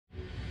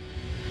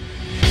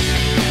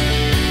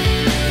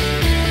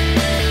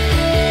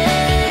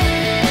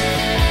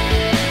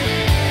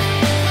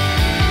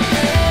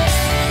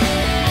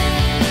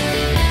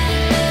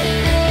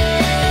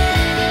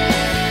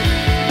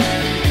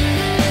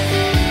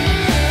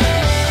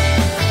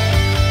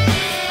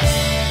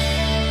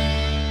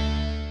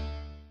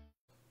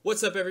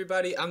What's up,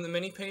 everybody? I'm the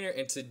Mini Painter,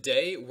 and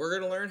today we're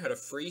going to learn how to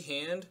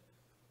freehand,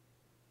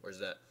 where's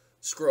that,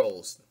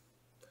 scrolls.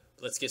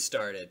 Let's get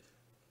started.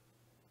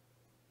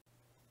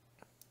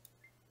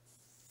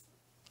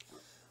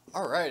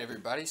 Alright,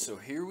 everybody, so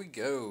here we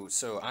go.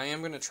 So I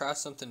am going to try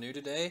something new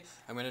today.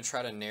 I'm going to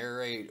try to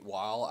narrate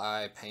while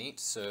I paint,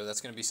 so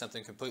that's going to be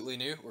something completely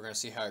new. We're going to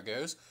see how it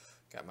goes.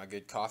 Got my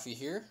good coffee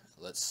here.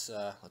 Let's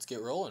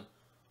get rolling.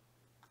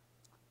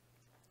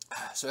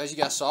 So as you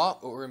guys saw,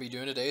 what we're going to be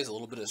doing today is a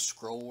little bit of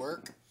scroll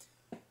work.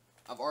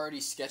 I've already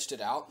sketched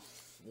it out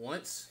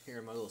once here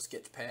in my little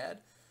sketch pad,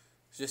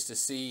 just to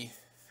see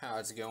how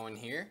it's going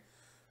here.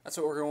 That's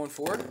what we're going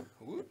for.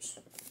 Whoops,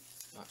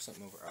 knocked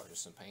something over. Oh,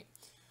 just some paint.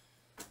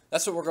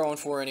 That's what we're going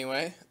for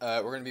anyway.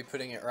 We're going to be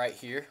putting it right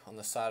here on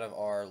the side of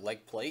our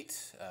leg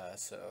plate.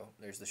 So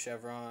there's the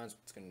chevrons.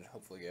 It's going to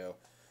hopefully go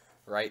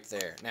right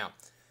there. Now,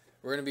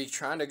 we're going to be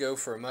trying to go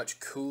for a much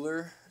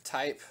cooler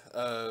type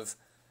of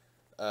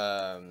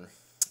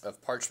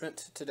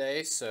parchment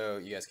today, so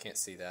you guys can't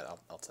see that.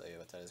 I'll tell you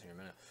what that is here in a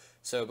minute.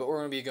 So, but we're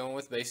going to be going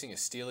with basing a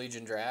Steel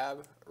Legion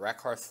Drab,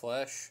 Rakarth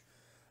Flesh,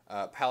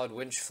 Pallid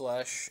Wynch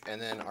Flesh, and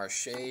then our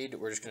shade.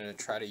 We're just going to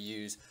try to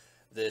use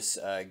this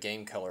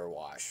Game Color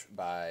wash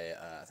by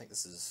I think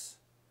this is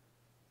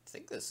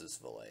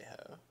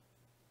Vallejo.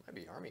 Might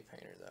be Army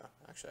Painter though.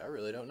 Actually, I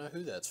really don't know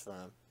who that's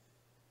from.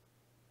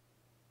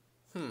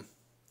 I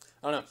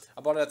don't know.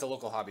 I bought it at the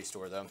local hobby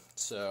store though,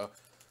 so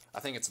I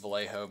think it's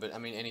Vallejo, but I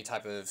mean any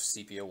type of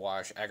sepia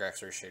wash,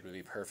 Agrax Earthshade would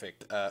be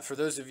perfect. For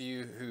those of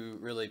you who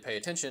really pay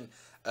attention,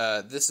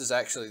 this is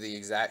actually the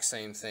exact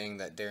same thing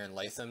that Darren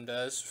Latham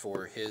does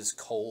for his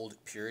cold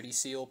purity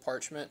seal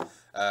parchment.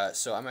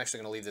 So I'm actually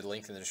going to leave the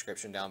link in the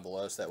description down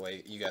below, so that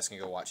way you guys can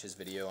go watch his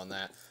video on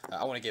that.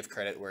 I want to give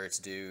credit where it's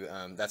due.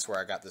 That's where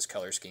I got this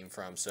color scheme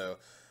from, so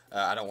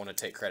I don't want to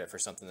take credit for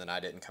something that I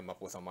didn't come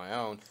up with on my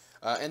own.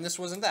 And this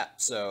wasn't that,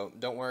 so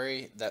don't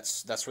worry,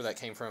 that's where that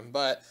came from.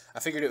 But I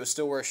figured it was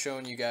still worth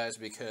showing you guys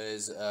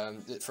because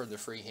for the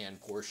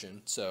freehand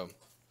portion. So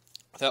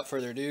without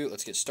further ado,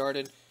 let's get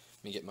started.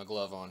 Let me get my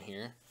glove on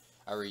here.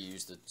 I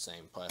reused the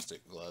same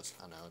plastic gloves.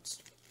 I know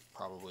it's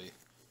probably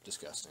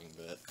disgusting,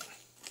 but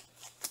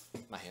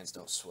my hands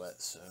don't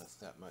sweat so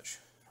that much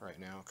right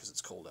now because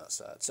it's cold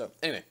outside. So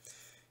anyway,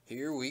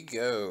 here we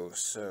go.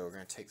 So we're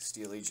going to take the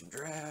Steel Legion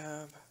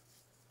Drab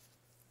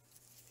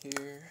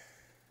here.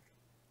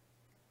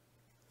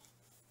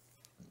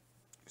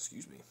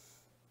 Excuse me.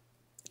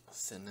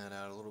 Thin that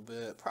out a little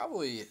bit.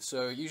 Probably,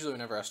 so usually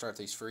whenever I start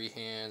these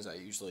freehands, I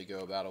usually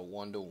go about a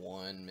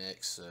 1-to-1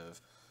 mix of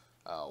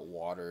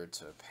water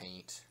to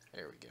paint.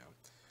 There we go.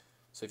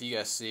 So if you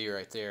guys see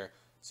right there,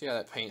 see how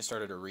that paint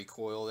started to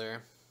recoil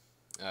there?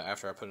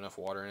 After I put enough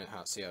water in it,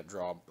 see how it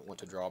went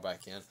to draw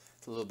back in?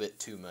 It's a little bit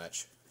too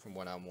much from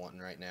what I'm wanting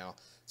right now.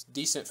 It's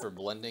decent for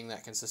blending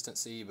that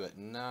consistency, but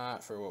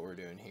not for what we're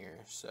doing here.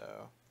 So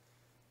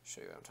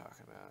show you what I'm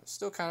talking about. It's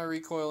still kind of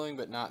recoiling,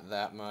 but not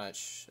that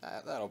much.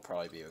 That'll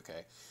probably be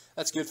okay.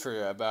 That's good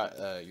for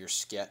about your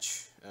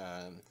sketch,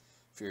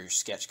 for your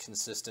sketch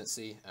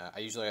consistency. I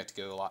usually like to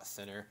go a lot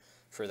thinner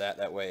for that.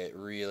 That way it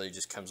really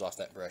just comes off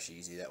that brush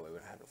easy. That way we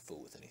don't have to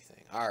fool with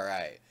anything.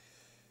 Alright,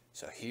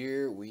 so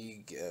here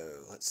we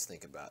go. Let's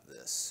think about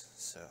this.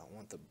 So I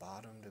want the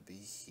bottom to be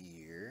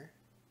here.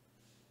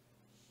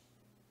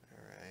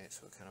 Alright,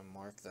 so we'll kind of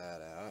mark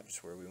that out,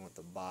 just where we want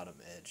the bottom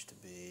edge to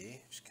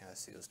be. Just kind of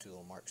see those two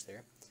little marks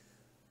there.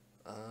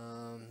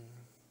 Probably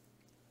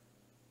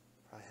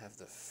have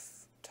the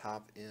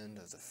top end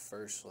of the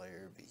first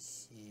layer be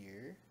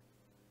here.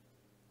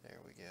 There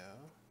we go.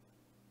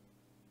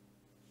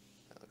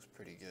 That looks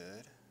pretty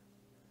good.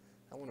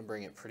 I want to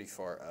bring it pretty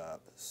far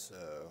up,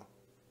 so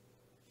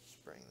let's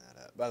bring that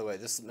up. By the way,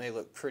 this may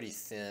look pretty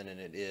thin, and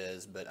it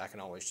is, but I can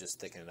always just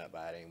thicken it up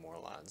by adding more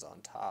lines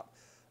on top.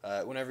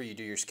 Whenever you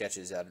do your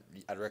sketches,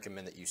 I'd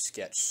recommend that you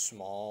sketch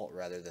small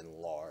rather than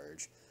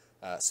large.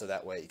 So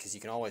that way, because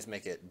you can always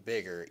make it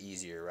bigger,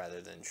 easier, rather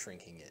than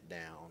shrinking it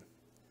down.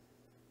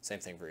 Same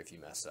thing for if you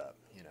mess up.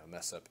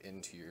 Mess up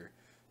into your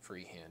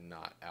freehand,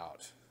 not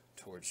out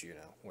towards,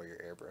 where your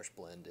airbrush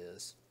blend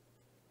is.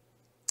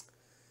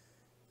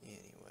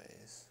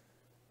 Anyways.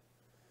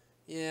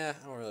 Yeah,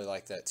 I don't really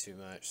like that too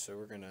much, so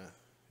we're going to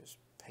just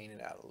paint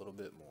it out a little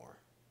bit more.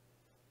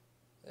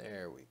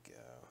 There we go.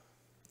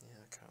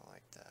 Kind of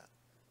like that.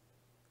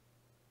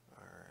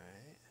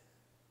 Alright.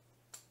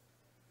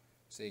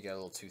 So you got a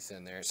little too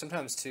thin there.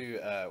 Sometimes too,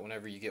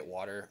 whenever you get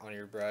water on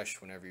your brush,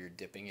 whenever you're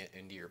dipping it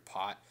into your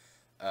pot,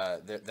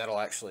 that'll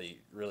actually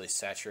really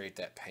saturate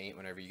that paint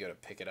whenever you go to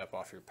pick it up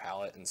off your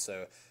palette. And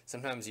so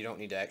sometimes you don't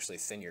need to actually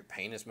thin your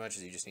paint as much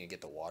as you just need to get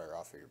the water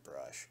off of your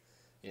brush.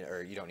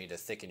 Or you don't need to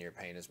thicken your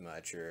paint as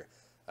much, or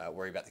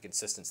worry about the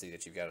consistency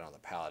that you've got it on the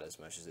palette as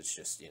much as it's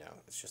just,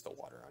 it's just the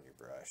water on your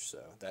brush. So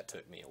that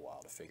took me a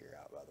while to figure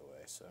out, by the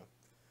way. So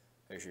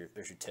there's your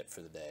tip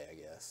for the day, I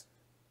guess.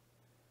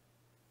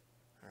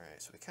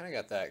 Alright, so we kind of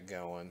got that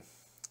going.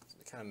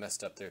 We kind of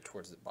messed up there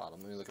towards the bottom.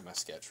 Let me look at my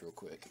sketch real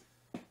quick.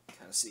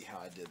 Kind of see how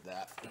I did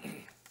that.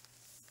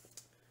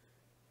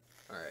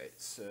 Alright,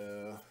 so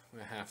I'm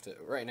going to have to,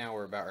 right now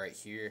we're about right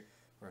here.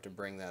 we're going to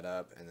bring that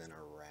up and then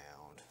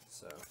around.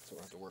 So that's what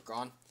we'll have to work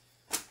on.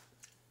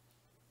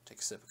 Take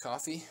a sip of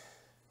coffee.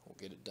 We'll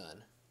get it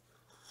done.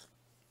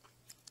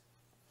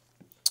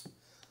 I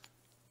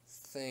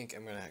think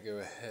I'm going to go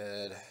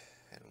ahead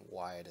and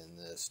widen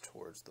this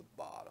towards the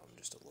bottom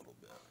just a little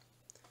bit.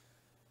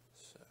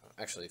 So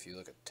actually, if you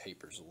look, it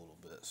tapers a little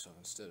bit. So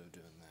instead of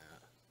doing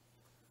that,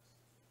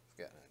 I've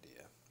got an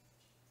idea.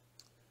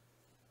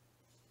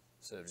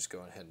 Instead of just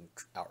going ahead and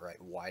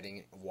outright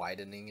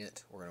widening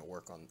it,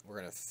 we're going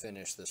to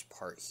finish this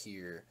part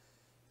here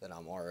that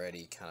I'm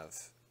already kind of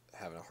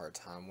having a hard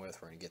time with.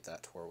 We're going to get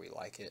that to where we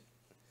like it,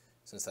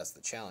 since that's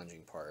the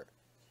challenging part,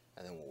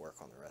 and then we'll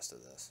work on the rest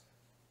of this.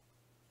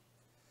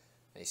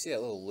 Now you see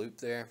that little loop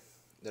there?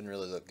 Doesn't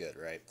really look good,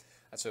 right?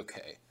 That's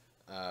okay.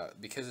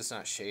 Because it's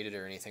not shaded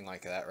or anything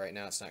like that right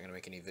now, it's not going to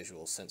make any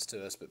visual sense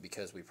to us, but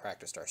because we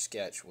practiced our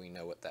sketch, we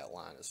know what that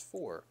line is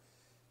for.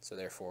 So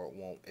therefore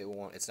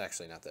it's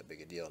actually not that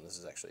big a deal, and this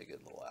is actually a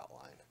good little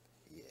outline.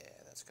 Yeah,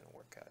 that's going to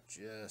work out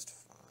just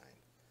fine.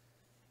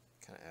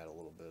 Kind of add a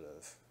little bit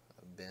of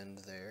a bend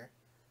there,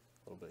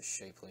 a little bit of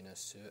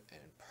shapeliness to it,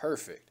 and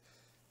perfect.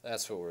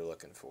 That's what we're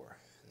looking for.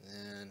 And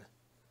then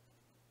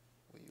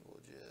we will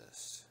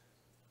just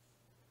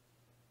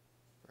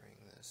bring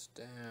this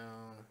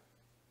down,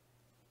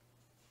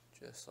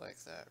 just like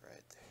that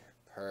right there.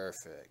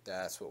 Perfect.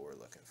 That's what we're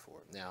looking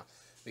for. Now,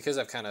 because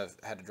I've kind of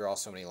had to draw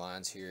so many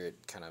lines here,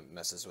 it kind of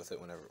messes with it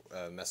whenever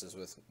messes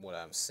with what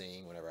I'm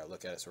seeing whenever I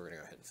look at it. So we're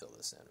gonna go ahead and fill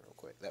this in real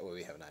quick. That way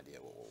we have an idea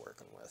what we're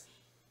working with.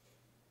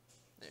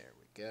 There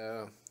we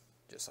go.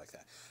 Just like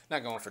that.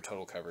 Not going for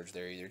total coverage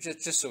there either,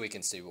 just so we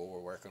can see what we're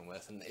working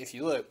with. And if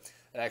you look,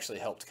 it actually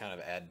helped kind of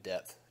add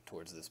depth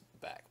towards this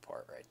back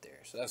part right there.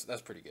 So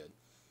that's pretty good.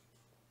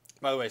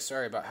 By the way,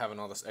 sorry about having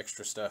all this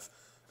extra stuff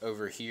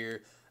over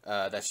here.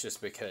 That's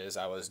just because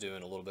I was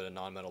doing a little bit of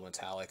non-metal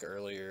metallic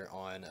earlier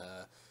on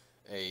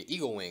a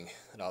eagle wing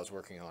that I was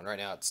working on. Right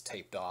now it's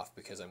taped off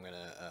because I'm going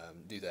to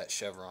do that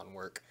chevron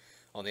work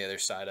on the other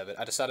side of it.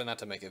 I decided not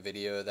to make a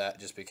video of that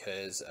just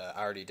because I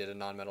already did a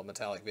non-metal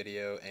metallic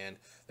video, and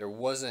it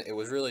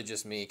was really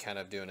just me kind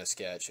of doing a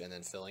sketch and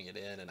then filling it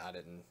in, and I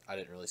didn't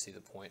really see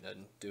the point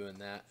in doing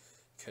that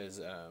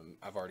because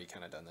I've already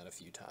kind of done that a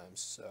few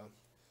times, so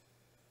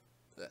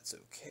that's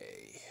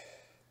okay.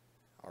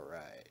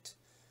 Alright,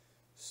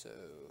 so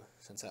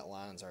since that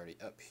line's already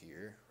up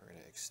here, we're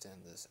going to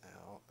extend this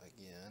out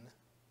again,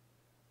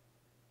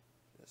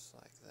 just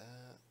like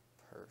that.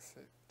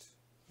 Perfect.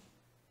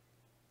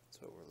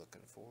 That's what we're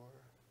looking for.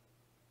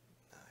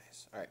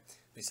 Nice. Alright,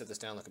 let me set this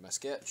down, look at my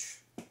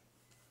sketch.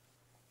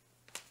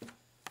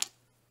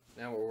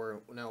 Now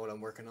what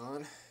I'm working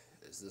on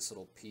is this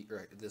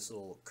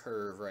little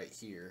curve right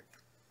here.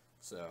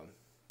 So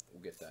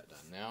we'll get that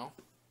done now.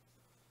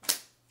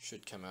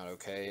 Should come out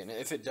okay. And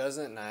if it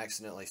doesn't and I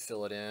accidentally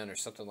fill it in or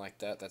something like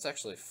that, that's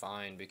actually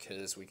fine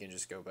because we can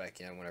just go back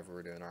in whenever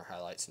we're doing our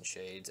highlights and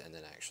shades and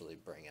then actually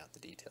bring out the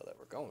detail that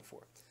we're going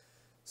for.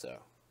 So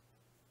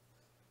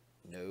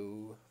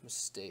no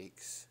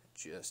mistakes,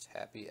 just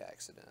happy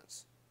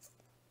accidents.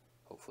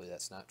 Hopefully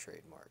that's not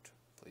trademarked.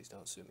 Please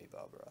don't sue me,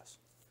 Bob Ross.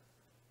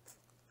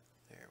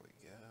 There we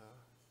go.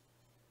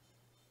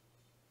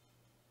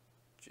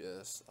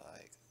 Just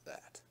like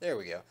that. There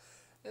we go.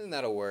 And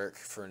that'll work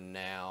for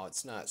now.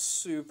 It's not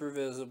super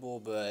visible,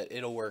 but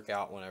it'll work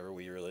out whenever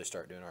we really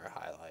start doing our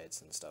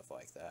highlights and stuff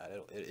like that.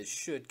 It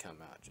should come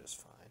out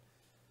just fine.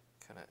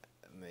 Kind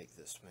of make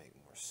this make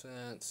more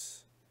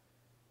sense.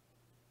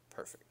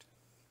 Perfect.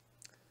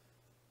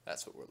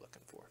 That's what we're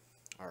looking for.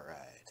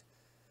 Alright.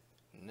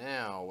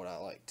 Now what I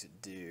like to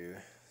do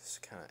is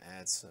kind of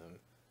add some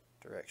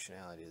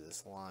directionality to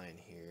this line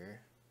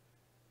here.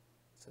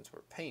 Since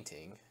we're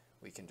painting,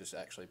 we can just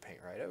actually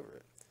paint right over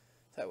it.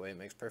 That way it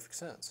makes perfect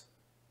sense.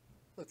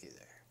 Looky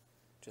there.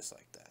 Just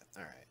like that.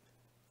 Alright.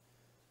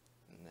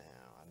 Now,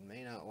 I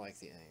may not like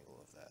the angle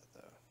of that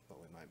though, but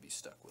we might be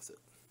stuck with it.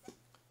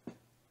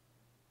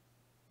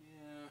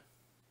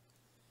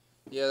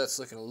 Yeah, that's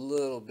looking a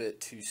little bit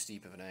too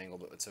steep of an angle,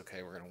 but it's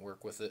okay. We're going to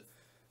work with it.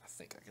 I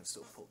think I can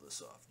still pull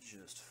this off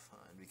just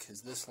fine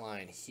because this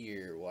line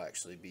here will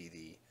actually be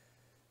the,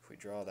 if we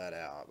draw that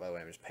out, by the way,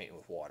 I'm just painting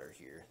with water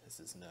here. This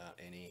is not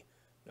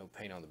no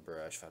paint on the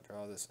brush. If I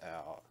draw this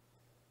out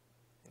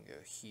and go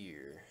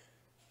here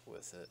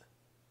with it,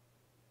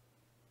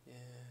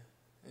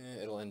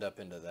 yeah, it'll end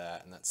up into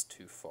that, and that's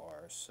too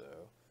far, so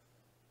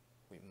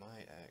we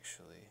might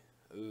actually,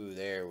 ooh,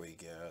 there we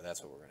go.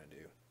 That's what we're going to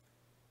do.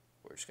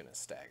 We're just going to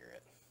stagger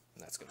it,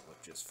 and that's going to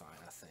look just fine,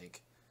 I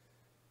think.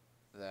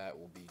 That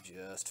will be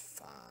just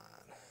fine.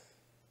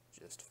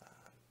 Just fine.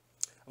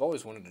 I've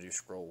always wanted to do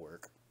scroll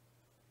work,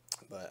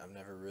 but I've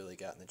never really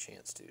gotten the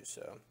chance to,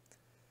 so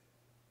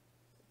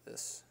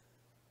this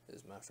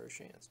is my first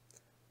chance.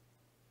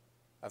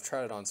 I've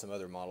tried it on some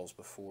other models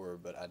before,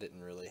 but I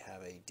didn't really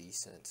have a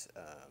decent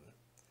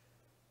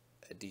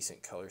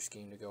color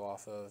scheme to go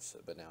off of, so,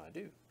 but now I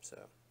do,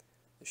 so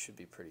this should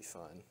be pretty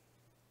fun.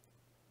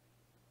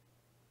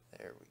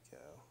 There we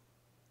go.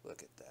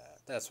 Look at that.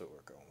 That's what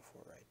we're going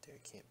for right there.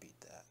 Can't beat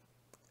that.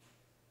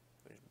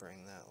 We just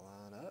bring that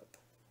line up.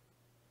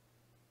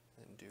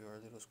 do our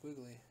little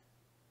squiggly,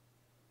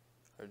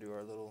 or do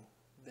our little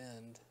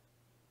bend,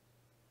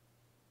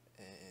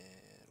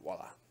 and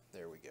voila,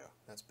 there we go.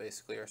 That's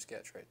basically our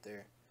sketch right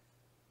there.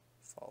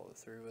 Follow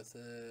through with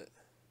it,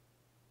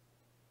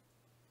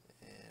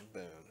 and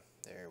boom,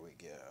 there we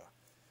go.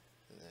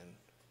 And then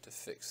to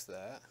fix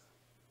that,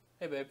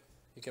 hey babe,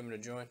 you coming to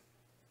join?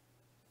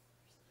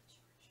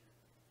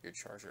 Your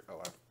charger?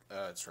 Oh,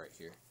 it's right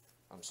here.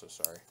 I'm so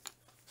sorry.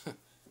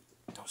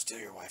 Don't steal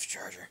your wife's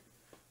charger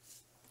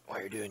while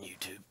you're doing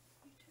YouTube.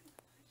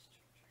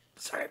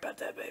 Sorry about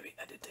that, baby.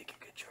 I did take your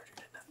good charger,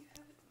 didn't I?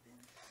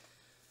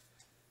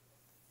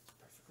 It's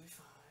perfectly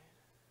fine.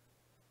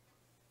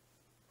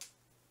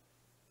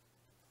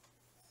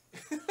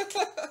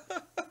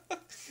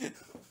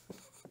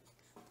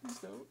 Please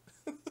don't.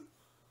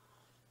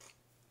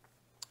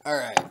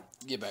 Alright,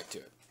 get back to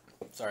it.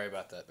 Sorry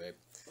about that, babe.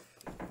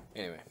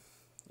 Anyway,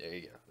 there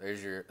you go.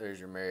 There's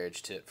your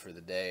marriage tip for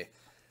the day.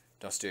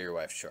 Don't steal your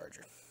wife's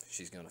charger.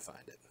 She's gonna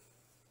find it.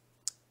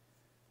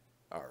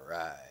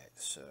 Alright,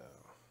 so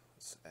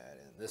let's add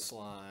in this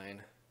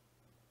line.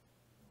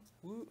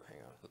 Woo,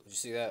 hang on. Did you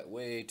see that?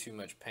 Way too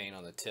much paint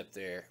on the tip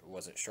there. It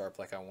wasn't sharp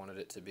like I wanted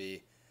it to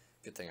be.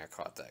 Good thing I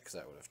caught that, because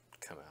that would have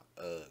come out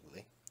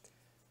ugly.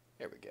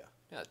 There we go.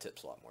 Now the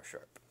tip's a lot more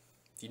sharp.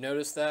 If you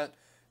notice that,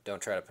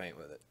 don't try to paint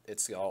with it.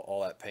 It's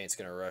all that paint's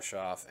going to rush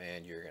off,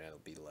 and you're going to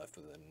be left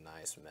with a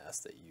nice mess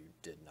that you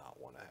did not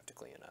want to have to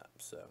clean up.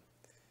 So,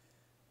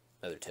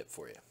 another tip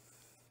for you.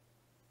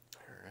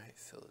 Alright,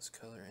 fill this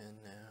color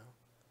in now.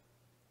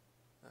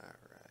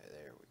 Alright,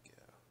 there we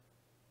go.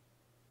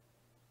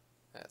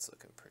 That's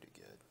looking pretty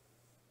good.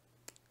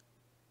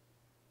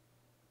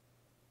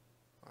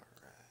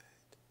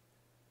 Alright.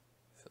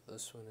 Fill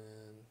this one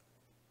in.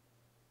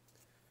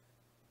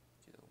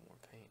 Get a little more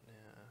paint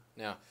now.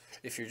 Now,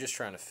 if you're just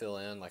trying to fill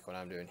in, like what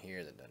I'm doing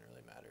here, that doesn't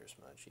really matter as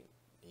much. You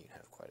can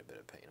have quite a bit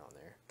of paint on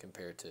there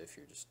compared to if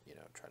you're just,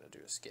 trying to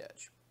do a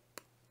sketch.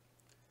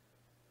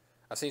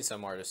 I've seen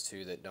some artists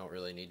too that don't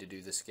really need to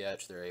do the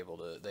sketch.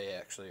 They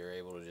actually are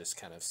able to just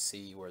kind of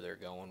see where they're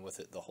going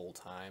with it the whole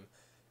time,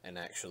 and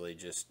actually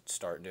just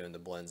start doing the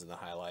blends and the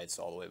highlights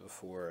all the way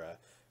before.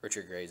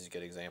 Richard Gray's is a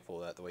good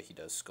example of that. The way he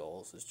does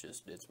skulls is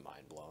it's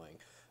mind-blowing.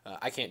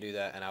 I can't do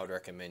that, and I would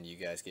recommend you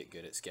guys get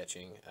good at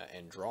sketching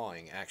and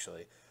drawing,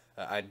 actually.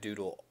 I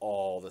doodle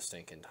all the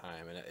stinking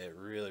time, and it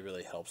really,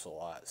 really helps a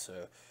lot.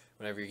 So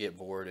whenever you get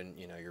bored in,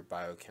 your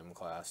biochem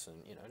class,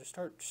 and, just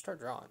start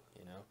drawing,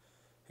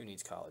 Who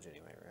needs college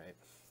anyway, right?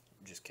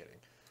 Just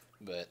kidding.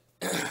 But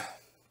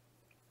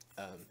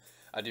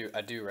I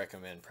do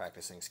recommend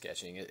practicing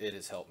sketching. It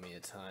has helped me a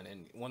ton.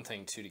 And one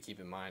thing too to keep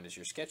in mind is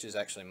your sketches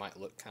actually might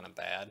look kind of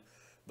bad,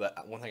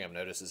 but one thing I've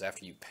noticed is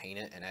after you paint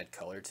it and add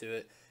color to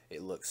it,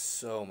 it looks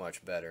so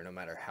much better, no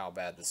matter how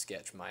bad the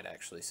sketch might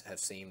actually have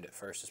seemed at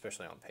first,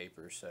 especially on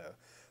paper. So,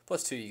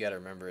 plus too, you got to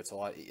remember it's a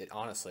lot.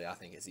 Honestly, I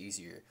think it's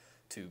easier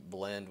to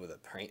blend with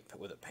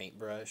a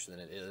paintbrush than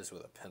it is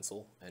with a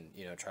pencil, and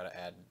try to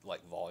add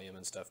like volume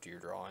and stuff to your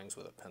drawings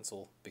with a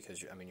pencil,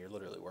 because you're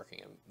literally working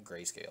in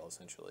grayscale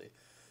essentially.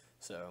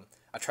 So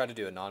I tried to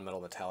do a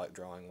non-metal metallic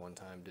drawing one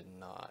time, did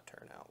not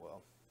turn out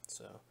well.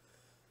 So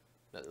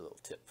another little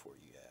tip for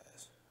you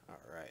guys.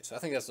 Alright, so I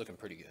think that's looking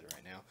pretty good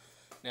right now.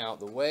 Now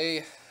the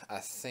way I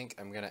think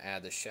I'm going to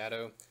add the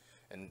shadow,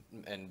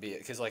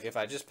 because like if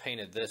I just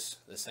painted this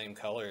the same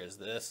color as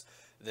this,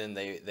 then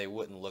they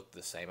wouldn't look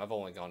the same. I've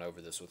only gone over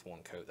this with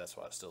one coat, that's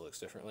why it still looks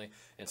differently.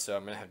 And so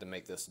I'm going to have to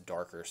make this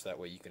darker so that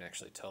way you can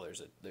actually tell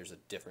there's a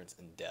difference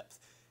in depth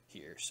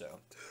here. So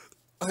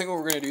I think what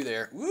we're going to do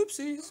there,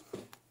 whoopsies,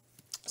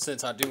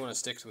 since I do want to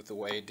stick with the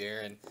way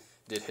Darren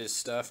did his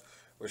stuff,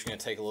 we're just going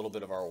to take a little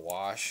bit of our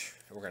wash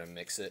and we're going to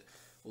mix it.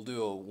 We'll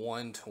do a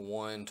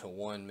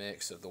 1-to-1-to-1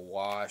 mix of the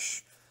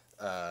wash,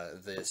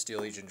 the Steel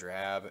Legion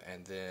Drab,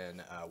 and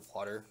then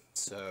water.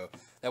 So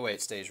that way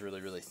it stays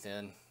really, really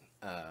thin.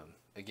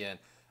 Again,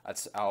 I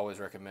always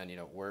recommend,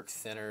 work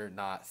thinner,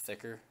 not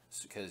thicker,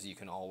 because you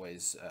can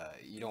always,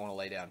 you don't want to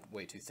lay down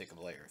way too thick of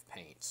a layer of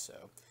paint. So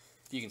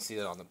you can see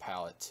that on the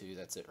palette too.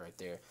 That's it right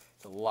there.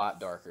 It's a lot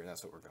darker, and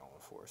that's what we're going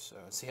for. So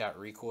see how it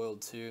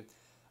recoiled too.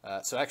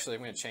 So actually,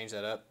 I'm going to change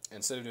that up.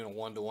 Instead of doing a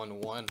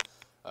 1-to-1-to-1,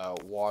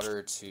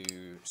 water to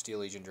Steel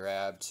Legion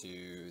Drab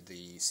to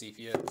the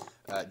Sepia,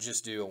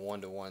 just do a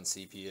 1-to-1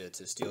 Sepia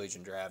to Steel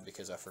Legion Drab,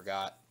 because I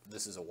forgot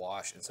this is a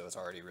wash, and so it's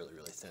already really,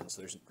 really thin,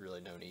 so there's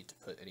really no need to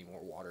put any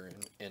more water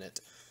in it.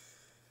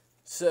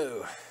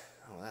 So,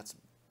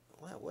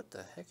 what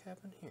the heck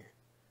happened here?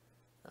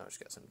 Oh, it's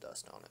got some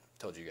dust on it.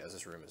 Told you guys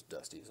this room is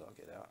dusty as I'll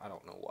get out. I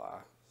don't know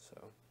why.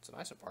 So, it's a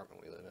nice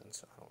apartment we live in,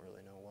 so I don't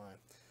really know why.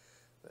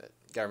 But,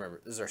 gotta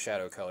remember, this is our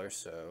shadow color,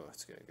 so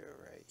it's gonna go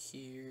right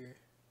here.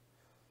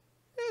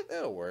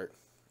 That'll work.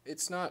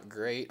 It's not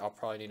great. I'll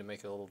probably need to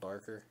make it a little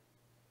darker.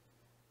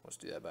 Let's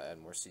do that by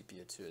adding more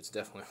sepia to it. It's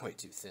definitely way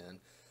too thin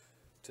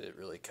to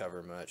really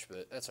cover much,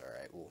 but that's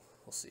alright. We'll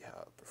see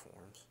how it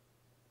performs.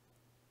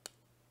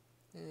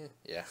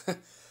 Yeah.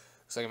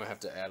 Looks like I'm going to have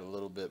to add a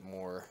little bit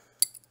more.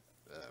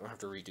 I'll have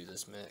to redo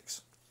this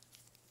mix.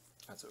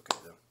 That's okay,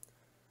 though.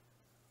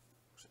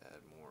 Just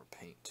add more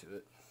paint to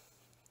it.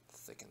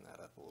 thicken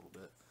that up a little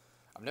bit.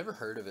 I've never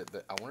heard of it,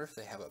 but I wonder if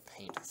they have a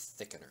paint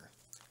thickener.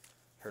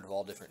 Heard of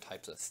all different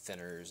types of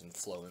thinners and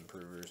flow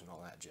improvers and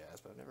all that jazz,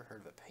 but I've never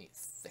heard of a paint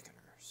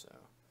thickener. So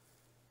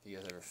if you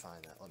guys ever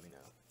find that, let me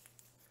know.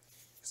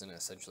 Because then it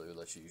essentially would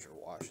let you use your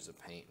wash as a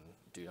paint. And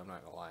dude, I'm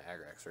not gonna lie,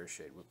 Agrax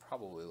Earthshade would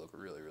probably look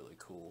really, really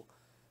cool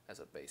as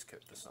a base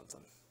coat to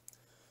something.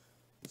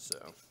 So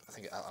I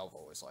think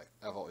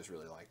I've always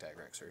really liked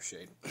Agrax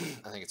Earthshade.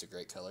 I think it's a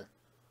great color.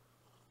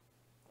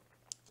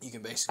 You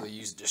can basically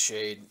use it to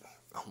shade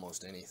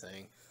almost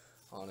anything,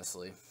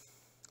 honestly.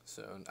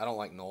 So I don't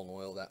like Nuln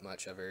Oil that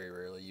much. I very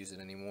rarely use it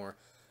anymore.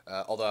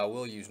 Although I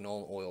will use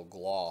Nuln Oil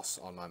gloss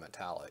on my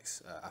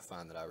metallics. I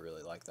find that I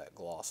really like that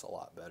gloss a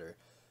lot better.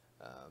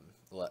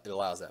 It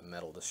allows that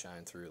metal to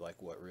shine through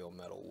like what real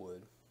metal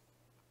would.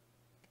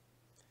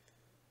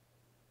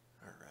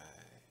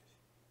 Alright.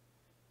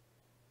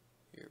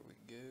 Here we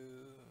go.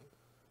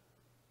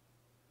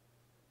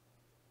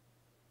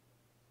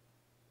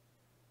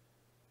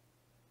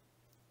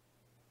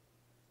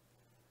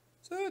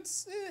 So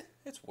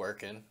it's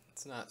working.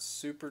 It's not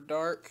super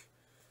dark.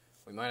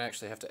 We might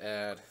actually have to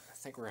add, I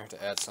think we're going to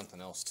have to add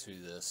something else to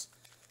this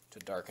to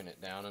darken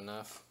it down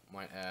enough.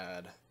 Might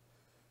add,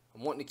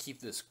 I'm wanting to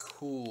keep this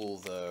cool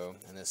though,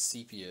 and this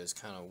sepia is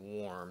kind of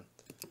warm.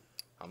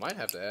 I might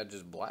have to add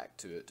just black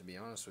to it, to be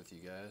honest with you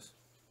guys.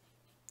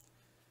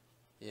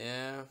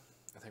 Yeah,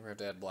 I think we're going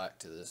to have to add black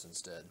to this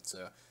instead.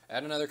 So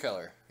add another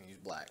color, use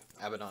black.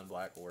 Abaddon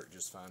black will work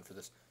just fine for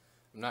this.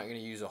 I'm not going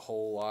to use a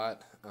whole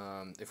lot.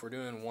 If we're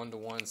doing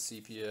 1-to-1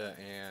 sepia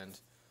and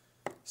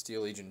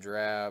Steel Legion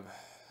Drab,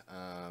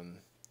 yeah,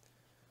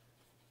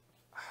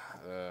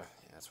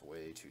 that's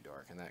way too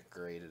dark, and that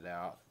graded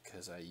out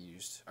because I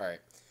used.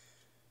 Alright,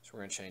 so we're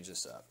going to change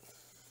this up.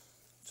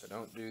 So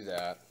don't do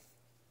that.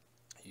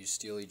 Use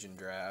Steel Legion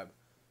Drab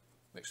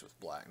mixed with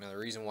black. Now the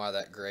reason why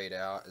that grayed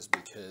out is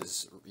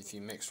because if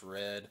you mix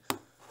red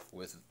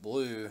with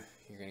blue,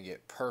 you're going to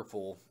get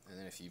purple, and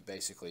then if you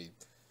basically,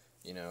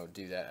 you know,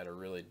 do that at a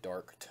really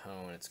dark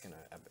tone, it's gonna,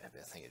 I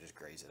think it just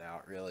grays it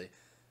out really,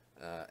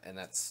 and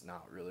that's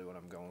not really what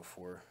I'm going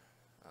for.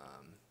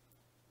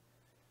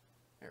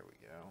 There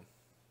we go.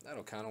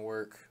 That'll kind of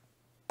work.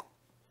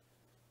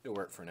 It'll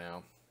work for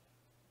now.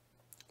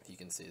 If you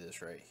can see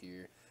this right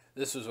here,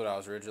 this is what I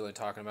was originally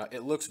talking about.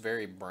 It looks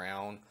very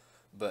brown,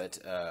 but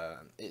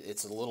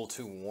it's a little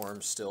too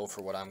warm still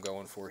for what I'm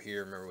going for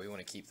here. Remember, we want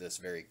to keep this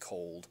very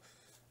cold.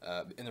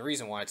 And the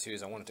reason why, too,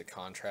 is I want it to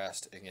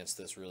contrast against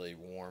this really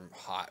warm,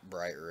 hot,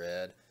 bright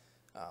red.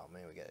 Oh,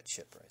 man, we got a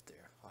chip right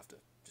there. I'll have to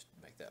just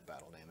make that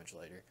battle damage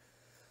later.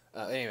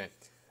 Anyway,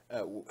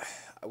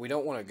 we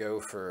don't want to go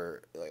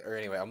for, or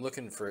anyway, I'm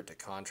looking for it to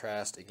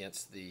contrast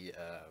against the,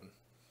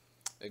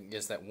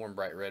 against that warm,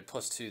 bright red.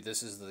 Plus, too,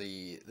 this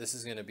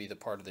is going to be the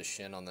part of the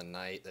shin on the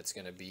knight that's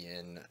going to be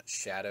in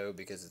shadow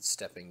because it's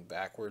stepping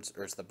backwards,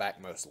 or it's the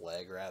backmost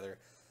leg, rather.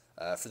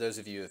 For those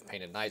of you who have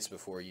painted knights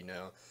before, you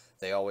know,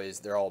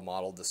 they're all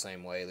modeled the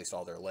same way, at least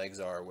all their legs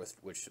are, with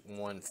which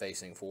one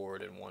facing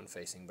forward and one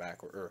facing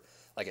backward, or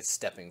like it's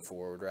stepping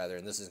forward rather,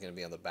 and this is going to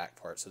be on the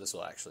back part, so this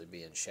will actually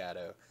be in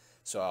shadow.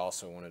 So I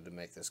also wanted to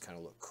make this kind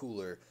of look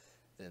cooler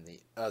than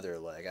the other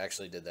leg. I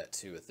actually did that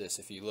too with this.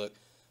 If you look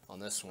on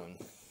this one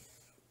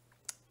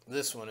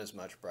is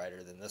much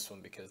brighter than this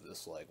one because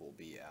this leg will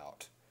be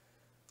out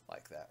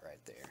like that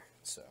right there.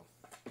 So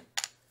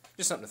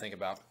just something to think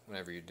about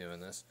whenever you're doing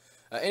this.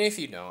 And if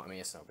you don't, I mean,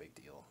 it's no big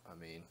deal. I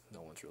mean,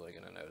 no one's really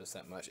going to notice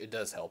that much. It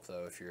does help,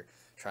 though, if you're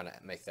trying to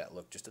make that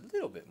look just a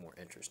little bit more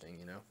interesting,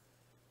 you know?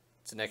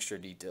 It's an extra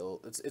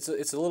detail. It's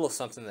a little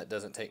something that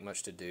doesn't take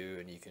much to do,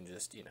 and you can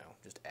just, you know,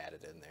 just add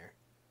it in there.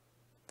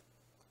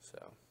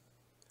 So,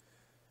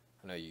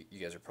 I know you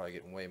guys are probably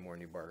getting way more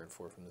than you bargained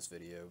for from this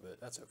video,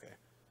 but that's okay.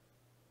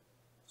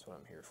 That's what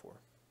I'm here for.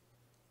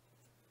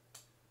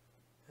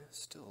 It's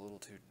still a little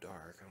too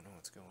dark. I don't know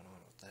what's going on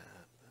with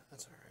that, but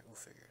that's alright. We'll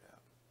figure it out.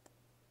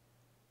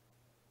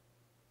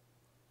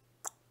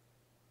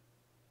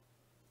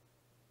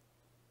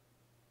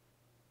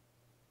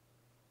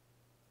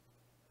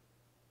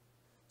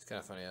 It's kind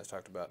of funny, I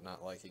talked about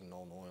not liking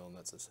Nuln Oil, and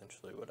that's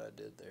essentially what I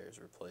did there, is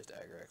replaced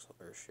Agrax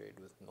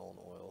Earthshade with Nuln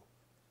Oil.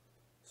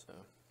 So,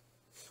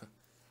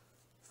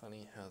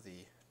 funny how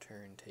the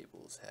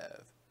turntables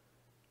have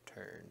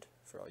turned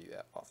for all you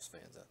Office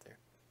fans out there.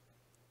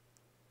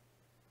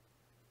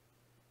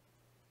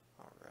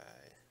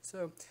 Alright,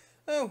 so,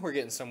 we're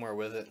getting somewhere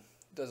with it.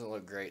 Doesn't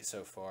look great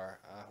so far.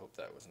 I hope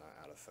that was not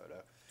out of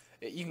photo.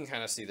 You can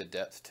kind of see the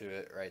depth to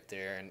it right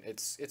there, and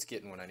it's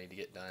getting what I need to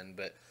get done,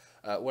 but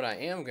what I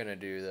am going to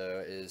do,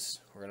 though,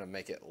 is we're going to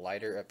make it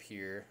lighter up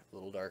here, a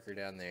little darker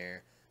down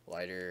there,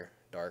 lighter,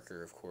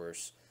 darker, of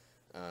course.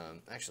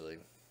 Actually,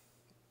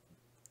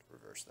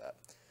 reverse that.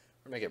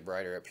 We're going to make it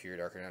brighter up here,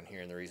 darker down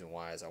here, and the reason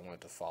why is I want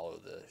it to follow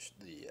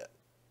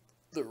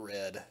the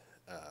red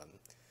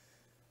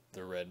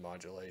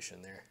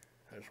modulation there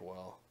as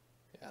well.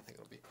 Yeah, I think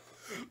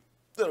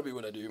that'll be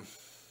what I do.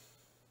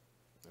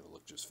 It'll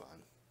look just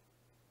fine.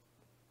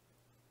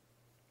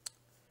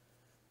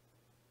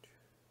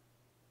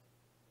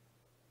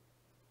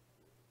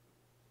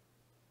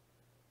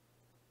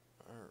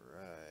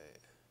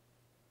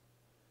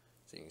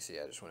 can see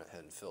I just went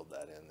ahead and filled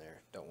that in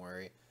there. Don't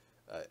worry.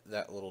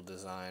 That little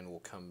design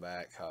will come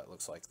back how it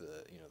looks like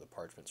the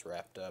parchment's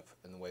wrapped up,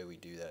 and the way we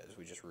do that is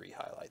we just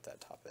re-highlight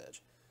that top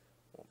edge.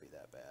 Won't be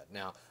that bad.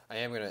 Now, I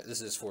am gonna.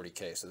 This is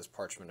 40K, so this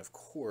parchment, of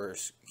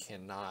course,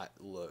 cannot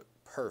look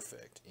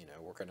perfect.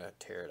 We're gonna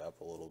tear it up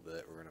a little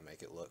bit. We're gonna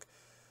make it look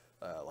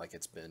like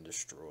it's been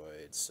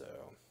destroyed.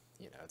 So,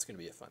 it's gonna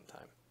be a fun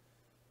time.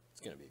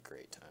 It's gonna be a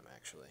great time,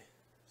 actually.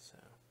 So,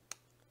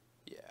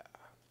 yeah.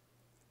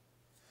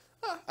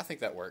 I think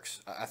that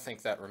works. I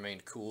think that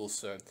remained cool.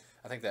 So,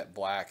 I think that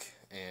black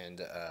and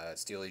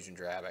Steel Legion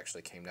Drab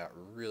actually came out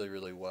really,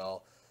 really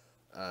well.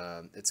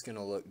 It's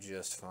gonna look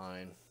just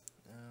fine.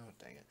 Oh,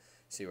 dang it.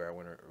 See where I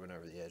went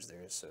over the edge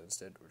there? So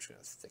instead, we're just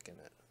going to thicken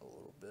it a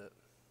little bit.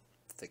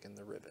 Thicken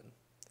the ribbon.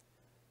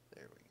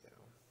 There we go.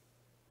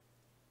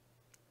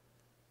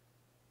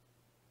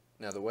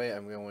 Now, the way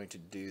I'm going to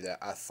do that,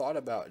 I thought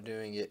about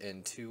doing it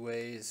in two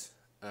ways,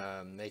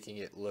 making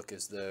it look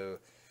as though...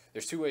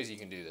 There's two ways you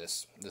can do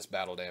this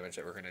battle damage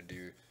that we're going to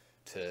do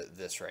to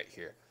this right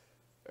here,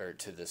 or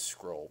to this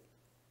scroll.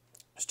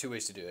 There's two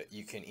ways to do it.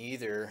 You can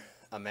either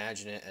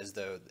imagine it as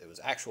though it was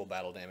actual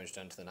battle damage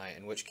done to the knight,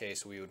 in which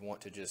case we would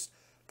want to just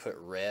put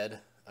red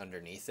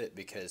underneath it,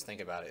 because think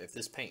about it, if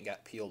this paint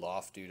got peeled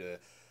off due to,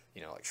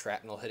 like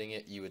shrapnel hitting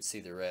it, you would see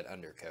the red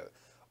undercoat.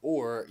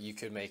 Or you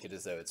could make it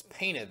as though it's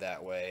painted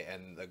that way,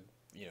 and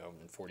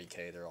in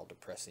 40K they're all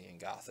depressing and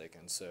gothic,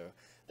 and so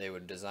they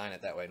would design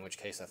it that way, in which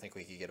case I think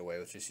we could get away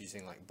with just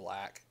using like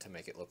black to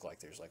make it look like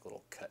there's like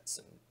little cuts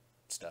and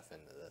stuff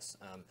into this.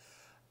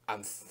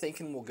 I'm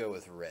thinking we'll go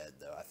with red,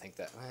 though. I think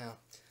that, well,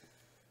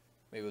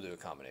 maybe we'll do a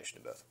combination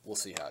of both. We'll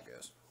see how it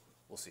goes.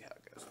 We'll see how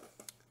it goes.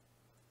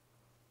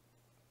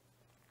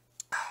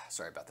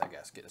 Sorry about that,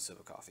 guys. Getting a sip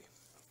of coffee.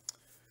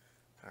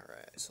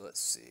 Alright, so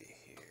let's see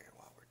here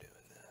while we're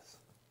doing this.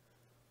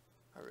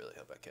 I really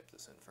hope I kept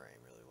this in frame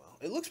really well.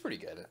 It looks pretty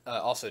good.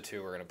 Also,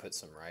 too, we're going to put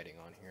some writing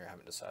on here. I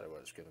haven't decided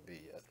what it's going to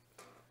be yet.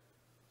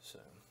 So,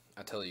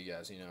 I tell you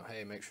guys,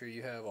 hey, make sure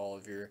you have all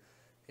of your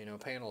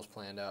panels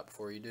planned out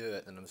before you do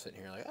it. And I'm sitting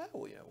here like, oh,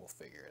 well, we'll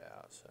figure it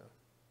out. So,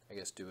 I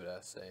guess do what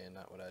I say and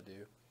not what I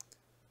do.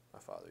 My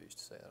father used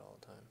to say that all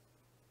the time.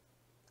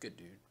 Good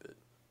dude, but,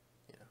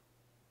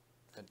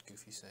 had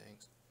goofy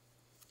sayings.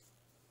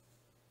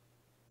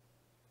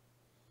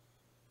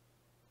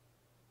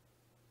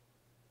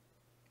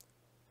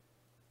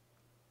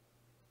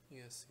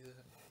 You guys see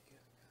that? Yeah,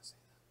 you guys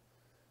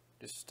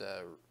see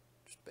that.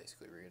 Just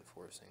basically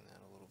reinforcing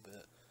that a little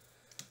bit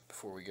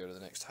before we go to the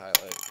next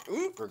highlight.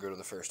 Ooh, or go to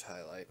the first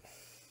highlight.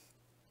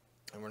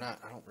 And I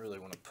don't really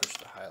want to push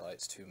the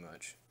highlights too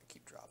much. I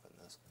keep dropping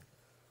this.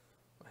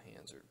 My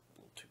hands are a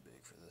little too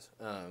big for this.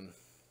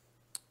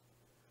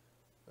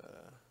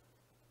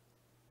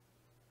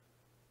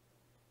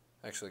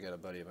 Actually got a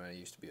buddy of mine who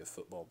used to be a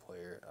football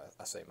player.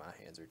 I say my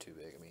hands are too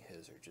big. I mean,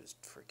 his are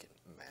just freaking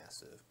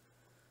massive.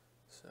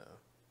 So,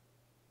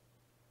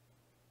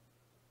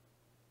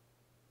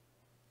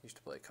 used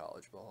to play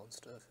college ball and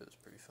stuff. It was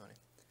pretty funny.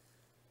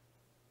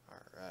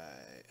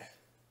 Alright.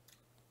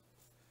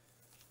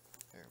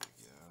 There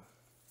we go.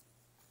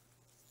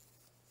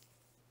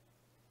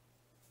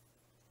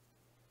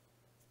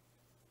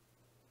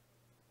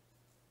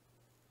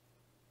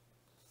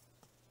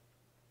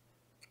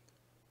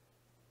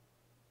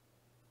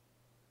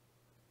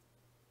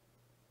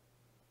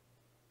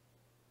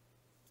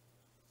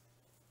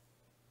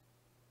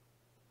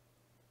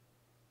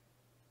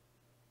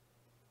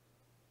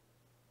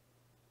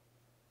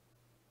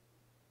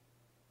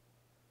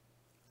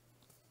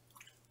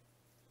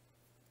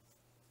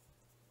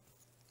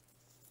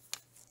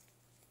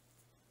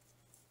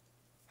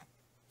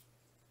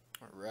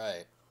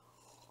 Alright.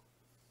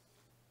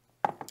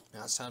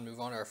 Now it's time to move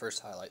on to our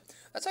first highlight.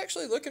 That's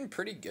actually looking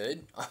pretty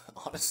good.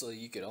 Honestly,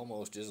 you could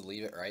almost just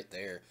leave it right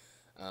there.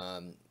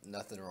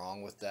 Nothing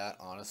wrong with that,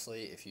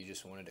 honestly, if you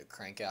just wanted to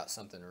crank out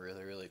something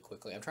really, really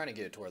quickly. I'm trying to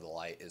get it to where the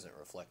light isn't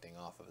reflecting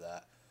off of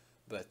that.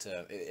 But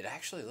it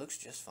actually looks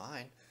just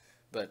fine.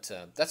 But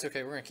that's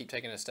okay. We're going to keep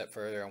taking it a step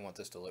further. I want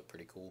this to look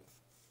pretty cool.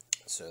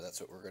 So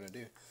that's what we're going to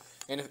do.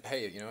 And if,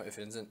 hey, if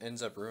it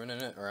ends up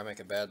ruining it or I make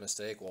a bad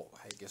mistake, well,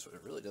 hey, guess what?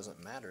 It really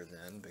doesn't matter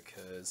then,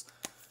 because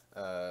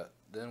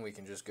then we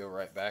can just go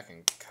right back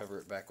and cover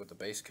it back with the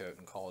base coat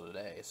and call it a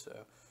day. So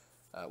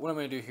what I'm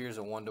going to do here is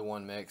a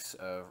 1-to-1 mix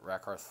of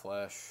Rakarth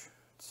Flesh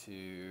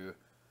to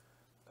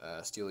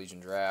Steel Legion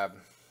Drab,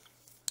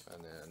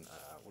 and then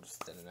we'll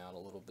just thin it out a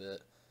little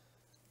bit.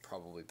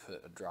 Probably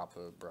put a drop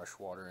of brush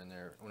water in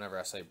there. Whenever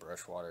I say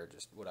brush water,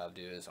 just what I'll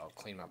do is I'll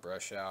clean my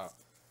brush out,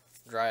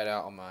 dry it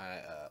out on my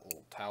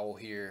little towel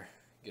here,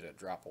 get a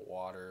drop of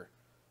water,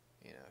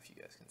 if you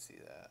guys can see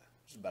that,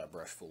 just about a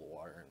brush full of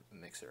water,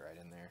 and mix it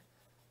right in there,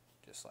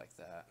 just like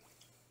that.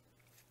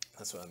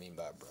 That's what I mean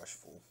by a brush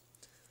full.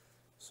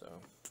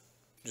 So,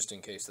 just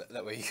in case,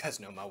 that way you guys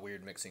know my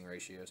weird mixing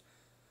ratios.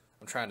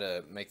 I'm trying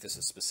to make this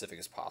as specific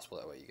as possible,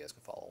 that way you guys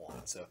can follow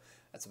along. So,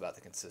 that's about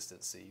the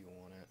consistency you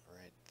want it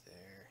right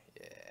there.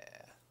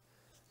 Yeah.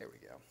 There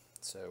we go.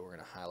 So, we're going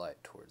to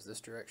highlight towards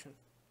this direction.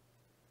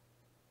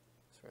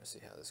 So, we're going to see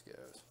how this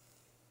goes.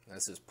 Now,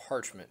 this is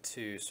parchment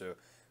too, so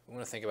we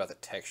want to think about the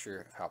texture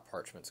of how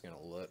parchment's going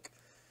to look.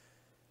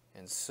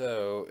 And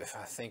so, if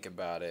I think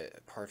about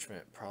it,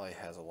 parchment probably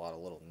has a lot of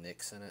little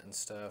nicks in it and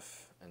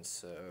stuff, and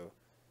so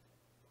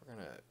we're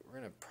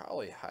gonna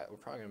probably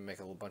gonna make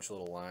a bunch of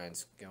little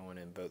lines going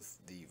in both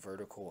the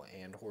vertical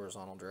and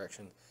horizontal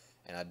direction.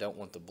 And I don't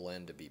want the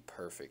blend to be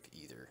perfect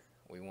either.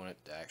 We want it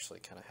to actually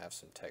kind of have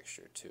some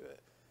texture to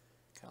it,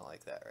 kind of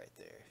like that right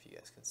there, if you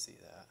guys can see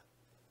that.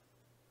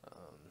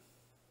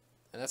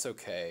 And that's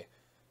okay,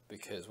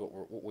 because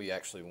what we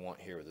actually want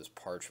here with this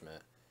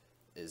parchment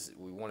is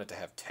we want it to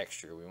have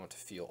texture. We want it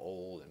to feel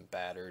old and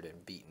battered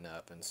and beaten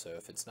up, and so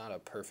if it's not a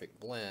perfect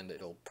blend,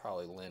 it'll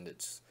probably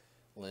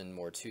lend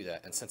more to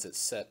that. And since it's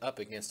set up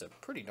against a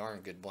pretty darn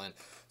good blend,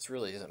 this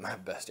really isn't my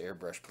best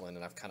airbrush blend,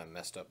 and I've kind of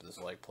messed up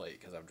this leg plate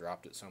because I've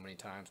dropped it so many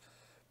times.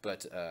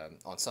 But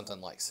on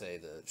something like, say,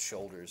 the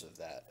shoulders of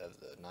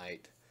the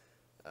knight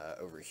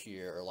over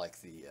here, or like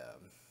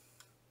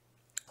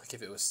like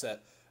if it was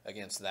set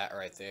against that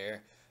right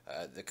there,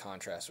 the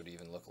contrast would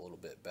even look a little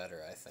bit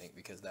better, I think,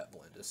 because that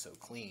blend is so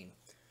clean.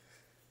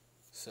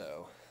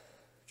 So,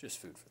 just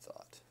food for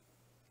thought.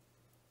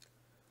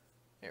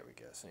 There we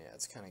go. So yeah,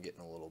 it's kind of getting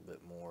a little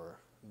bit more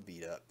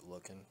beat up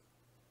looking.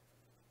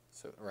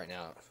 So right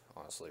now,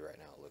 honestly, right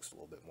now it looks a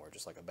little bit more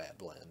just like a bad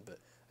blend, but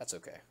that's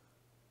okay.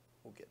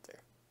 We'll get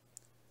there.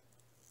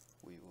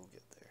 We will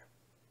get there.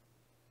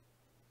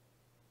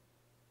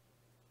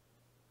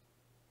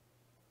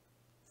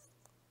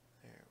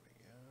 There we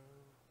go.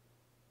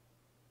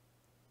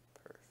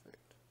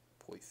 Perfect.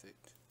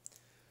 Perfect.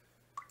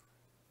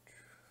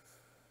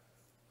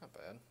 Not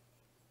bad.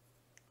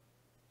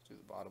 Let's do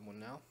the bottom one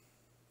now.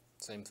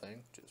 Same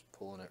thing, just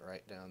pulling it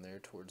right down there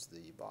towards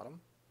the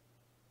bottom.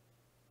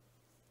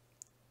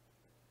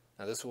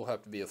 Now this will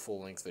have to be a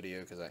full-length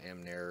video because I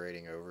am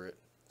narrating over it,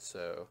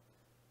 so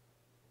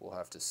we'll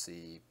have to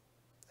see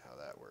how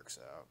that works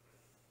out.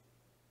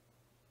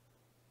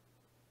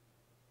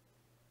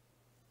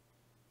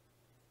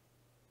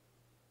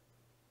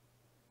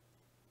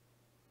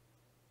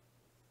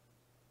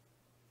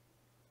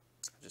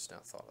 I just now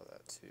thought of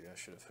that too. I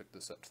should have hooked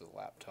this up to the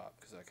laptop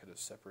because I could have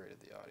separated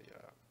the audio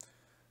out.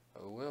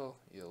 Oh well,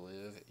 you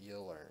live, you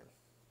learn.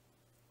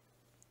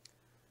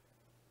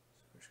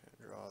 So we're just going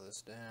to draw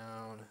this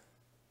down.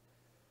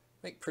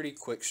 Make pretty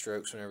quick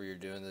strokes whenever you're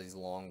doing these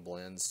long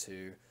blends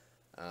too.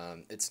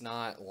 It's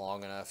not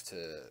long enough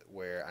to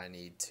where I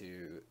need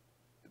to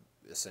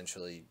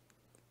essentially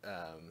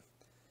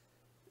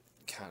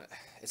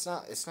it's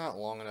not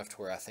long enough to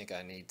where I think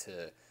I need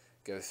to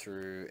go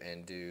through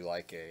and do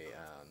like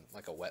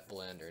a wet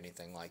blend or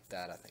anything like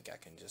that. I think I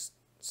can just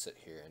sit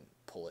here and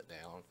pull it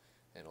down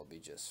and it'll be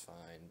just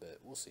fine, but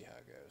we'll see how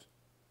it goes.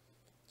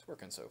 It's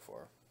working so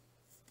far.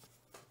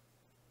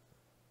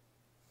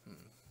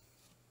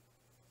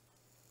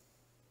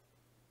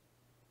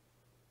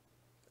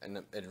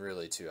 And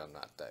really too,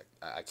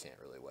 I can't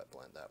really wet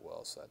blend that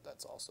well, so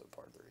that's also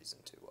part of the reason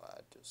too why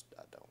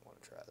I don't want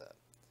to try that.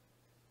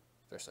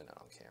 Especially not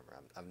on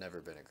camera. I've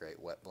never been a great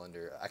wet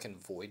blender. I can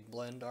void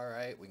blend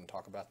alright, we can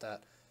talk about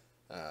that.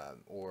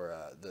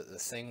 The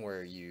thing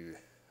where you,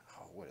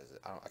 what is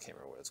it? I can't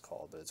remember what it's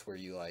called, but it's where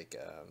you like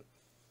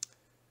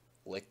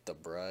lick the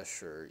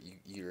brush, or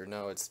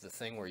it's the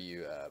thing where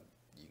you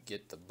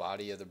get the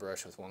body of the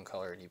brush with one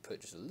color and you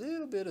put just a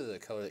little bit of the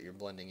color that you're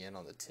blending in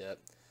on the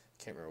tip.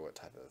 Can't remember what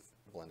type of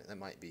blending. That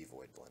might be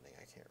void blending.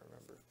 I can't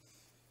remember.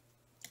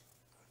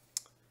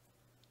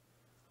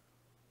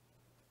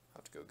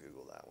 I'll have to go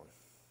Google that one.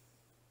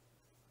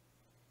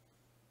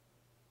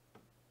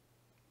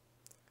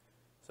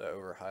 So I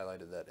over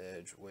highlighted that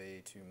edge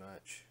way too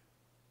much.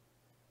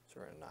 So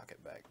we're going to knock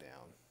it back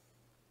down.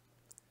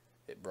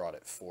 It brought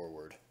it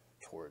forward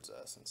towards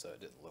us, and so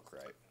it didn't look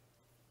right.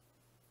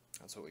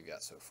 That's what we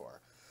got so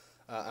far.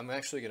 I'm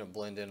actually going to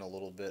blend in a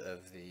little bit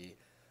of the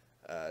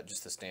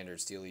just the standard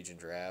Steel Legion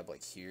Drab,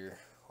 like here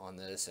on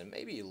this, and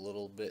maybe a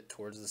little bit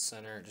towards the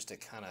center, just to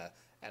kind of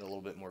add a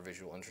little bit more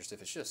visual interest. If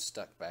it's just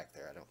stuck back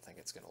there, I don't think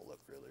it's going to look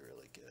really,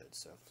 really good,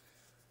 so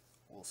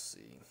we'll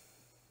see.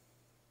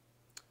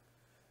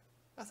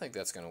 I think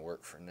that's going to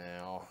work for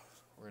now.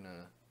 We're going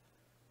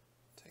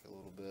to take a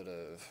little bit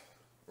of,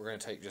 we're going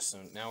to take just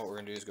some, now what we're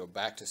going to do is go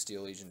back to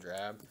Steel Legion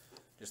Drab,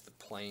 just the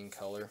plain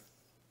color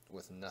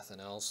with nothing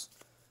else.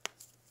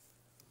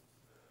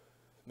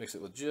 Mix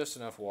it with just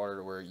enough water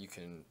to where you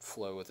can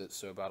flow with it,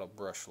 so about a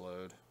brush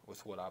load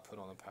with what I put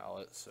on the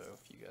palette. So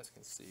if you guys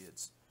can see,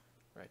 it's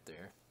right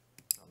there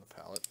on the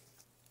palette.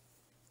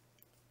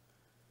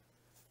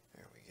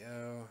 There we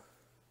go.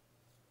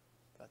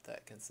 About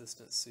that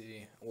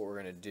consistency. What we're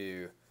going to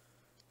do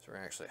is we're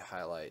going to actually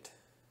highlight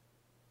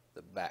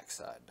the back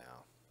side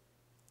now.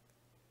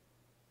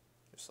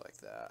 Just like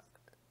that.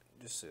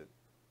 Just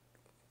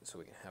so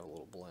we can have a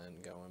little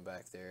blend going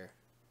back there.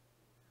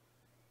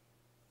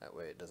 That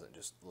way it doesn't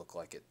just look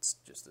like it's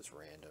just this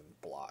random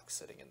block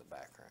sitting in the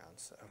background.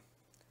 So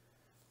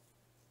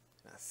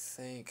I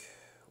think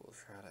we'll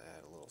try to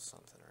add a little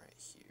something right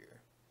here.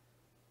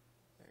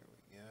 There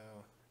we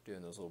go.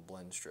 Doing those little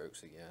blend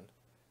strokes again.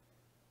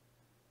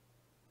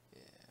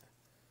 Yeah.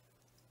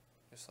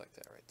 Just like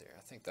that right there.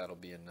 I think that'll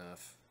be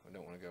enough. We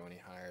don't want to go any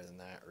higher than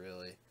that,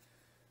 really.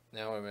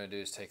 Now what I'm going to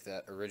do is take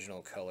that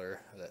original color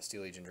of that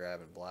Steel Legion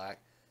Drab in black.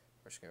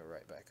 We're just going to go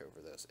right back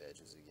over those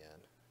edges again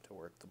to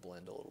work the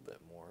blend a little bit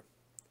more.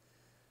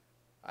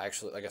 I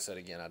actually, like I said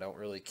again, I don't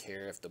really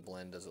care if the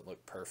blend doesn't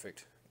look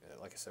perfect.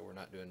 Like I said, we're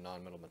not doing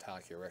non-metal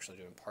metallic here. We're actually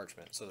doing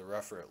parchment. So the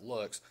rougher it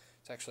looks,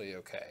 it's actually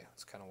okay.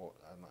 It's kind of what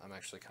I'm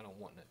actually kind of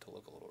wanting it to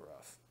look a little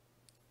rough.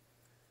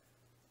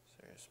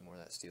 So there's more of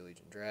that Steel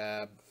Legion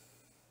Drab.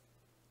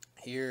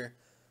 Here,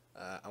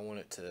 I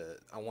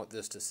want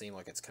this to seem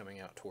like it's coming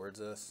out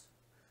towards us.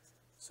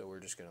 So we're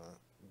just gonna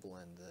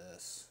blend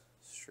this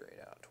straight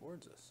out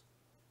towards us.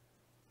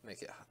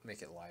 Make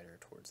it lighter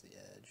towards the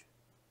edge.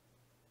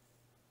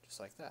 Just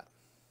like that.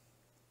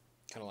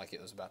 Kind of like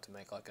it was about to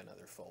make like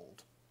another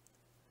fold.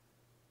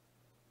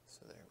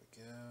 So there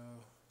we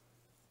go.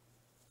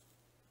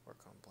 Work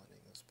on blending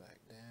this back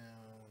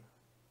down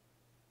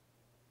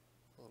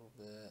a little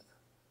bit.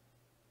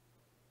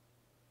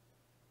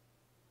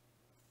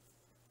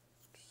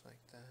 Just like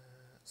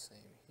that.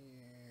 Same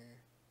here.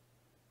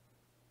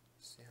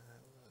 See how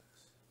that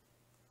looks.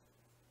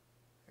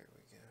 There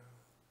we go.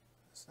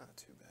 That's not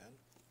too bad.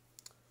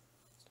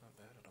 It's not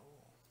bad at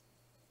all.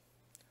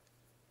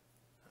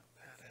 Not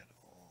bad at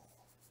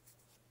all.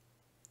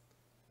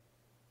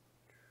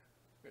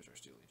 There's our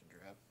Steel Legion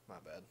Drab. My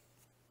bad.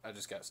 I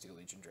just got Steel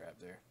Legion Drab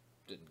there.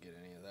 Didn't get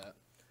any of that.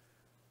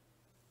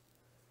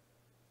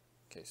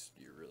 In case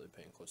you're really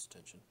paying close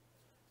attention.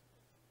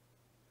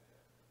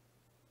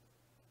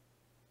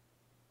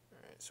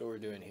 Alright, so what we're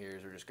doing here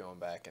is we're just going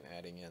back and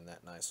adding in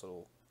that nice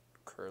little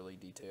curly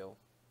detail.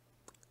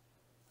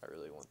 I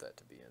really want that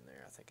to be in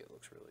there. I think it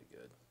looks really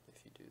good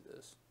if you do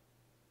this.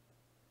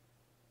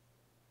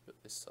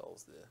 Really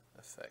sells the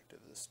effect of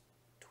this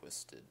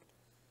twisted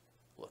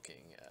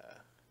looking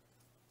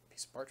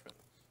piece of parchment.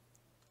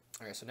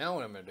 Alright, so now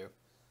what I'm going to do,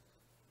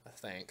 I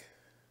think,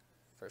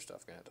 first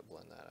off I'm going to have to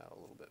blend that out a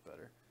little bit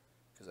better,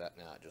 because that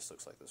now it just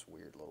looks like this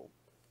weird little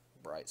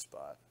bright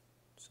spot.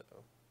 So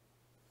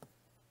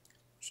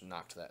just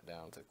knocked that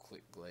down to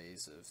quick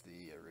glaze of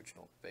the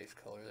original base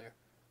color there.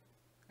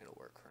 It'll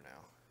work for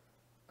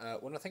now.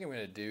 What I think I'm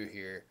going to do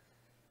here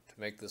to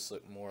make this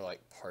look more like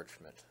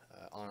parchment,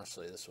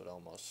 honestly this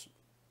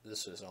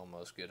is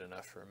almost good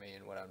enough for me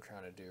and what I'm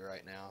trying to do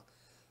right now.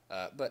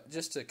 But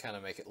just to kind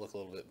of make it look a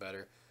little bit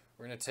better,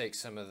 we're going to take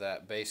some of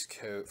that base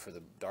coat for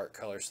the dark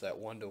colors, so that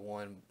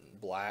 1:1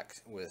 black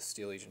with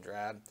Steel Legion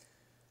Drab.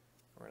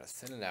 We're going to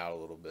thin it out a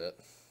little bit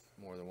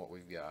more than what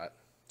we've got.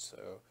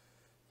 So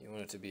you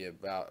want it to be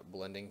about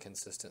blending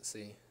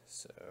consistency.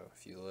 So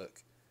if you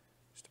look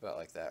just about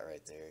like that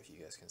right there, if you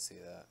guys can see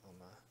that on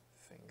my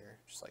finger,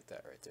 just like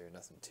that right there,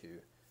 nothing too,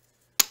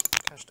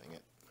 gosh dang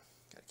it,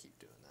 gotta keep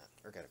doing that,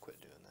 or gotta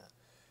quit doing that.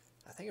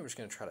 I think I'm just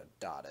going to try to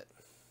dot it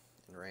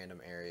in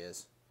random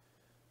areas,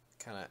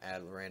 kind of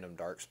add random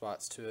dark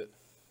spots to it.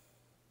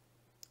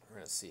 We're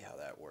going to see how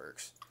that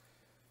works.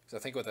 So I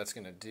think what that's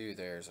going to do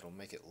there is it'll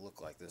make it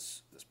look like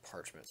this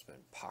parchment's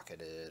been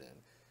pocketed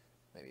and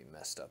maybe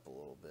messed up a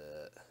little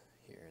bit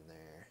here and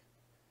there.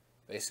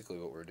 Basically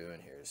what we're doing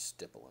here is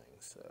stippling,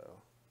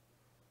 so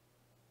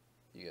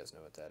you guys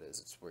know what that is.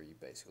 It's where you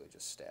basically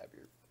just stab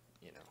your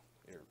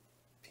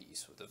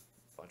piece with a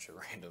bunch of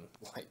random,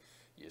 like,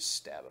 you just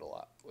stab it a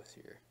lot with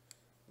your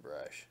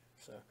brush.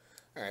 So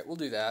alright, we'll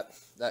do that.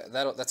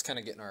 That's kind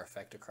of getting our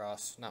effect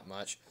across. Not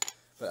much,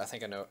 but I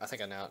think I know,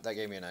 that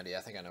gave me an idea.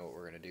 I think I know what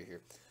we're going to do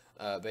here.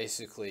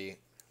 Basically,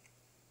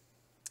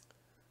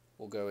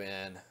 we'll go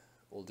in,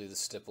 we'll do the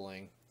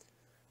stippling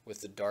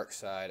with the dark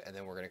side, and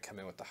then we're going to come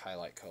in with the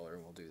highlight color,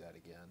 and we'll do that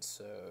again.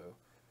 So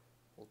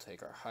we'll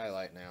take our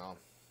highlight now,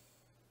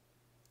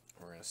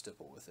 we're going to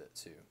stipple with it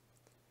too.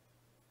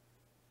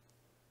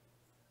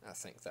 I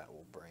think that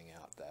will bring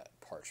out that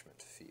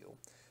parchment feel,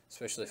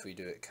 especially if we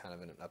do it kind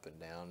of in an up and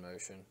down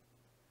motion,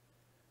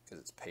 because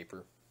it's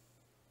paper.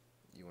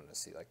 You want to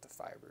see like the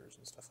fibers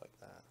and stuff like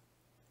that.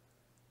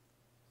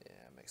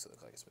 Yeah, it makes it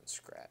look like it's been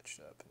scratched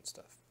up and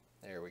stuff.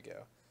 There we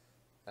go.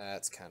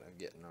 That's kind of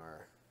getting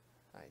our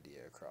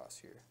idea across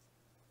here,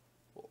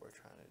 what we're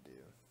trying to do.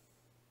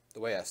 The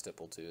way I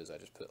stipple too is I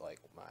just put like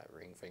my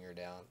ring finger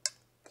down,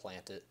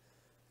 plant it,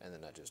 and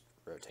then I just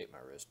rotate my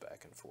wrist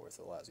back and forth.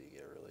 It allows you to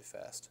get a really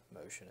fast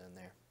motion in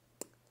there.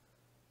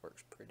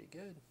 Works pretty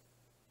good.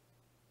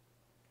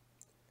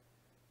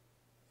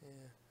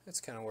 Yeah,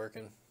 it's kind of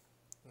working.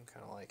 I'm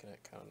kind of liking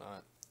it, kind of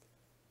not.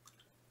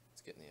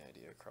 It's getting the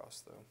idea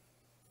across though.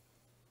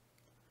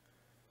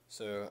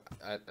 So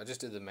I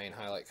just did the main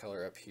highlight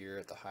color up here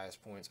at the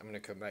highest points. I'm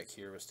going to come back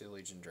here with Steel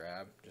Legion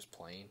Drab, just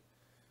plain,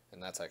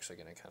 and that's actually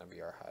going to kind of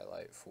be our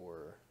highlight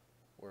for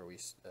where we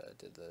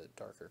did the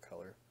darker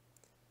color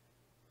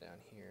down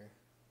here.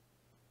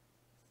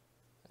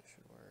 That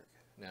should work.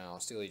 Now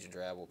Steel Legion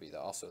Drab will be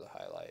also the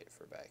highlight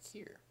for back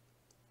here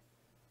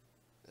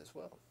as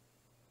well.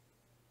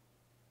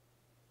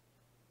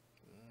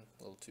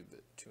 A little too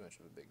much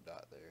of a big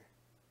dot there.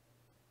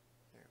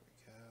 There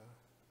we go.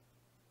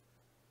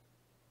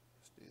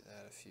 Just do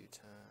that a few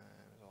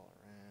times all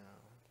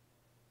around.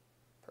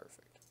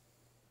 Perfect.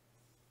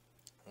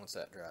 once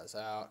that dries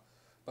out.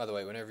 By the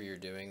way, whenever you're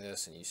doing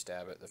this and you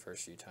stab it the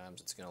first few times,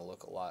 it's going to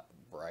look a lot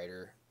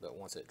brighter, but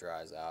once it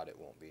dries out, it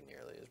won't be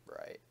nearly as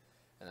bright.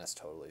 And that's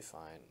totally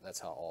fine. That's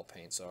how all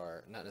paints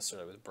are. Not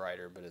necessarily with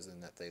brighter, but as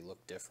in that they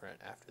look different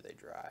after they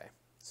dry.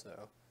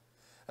 So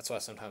that's why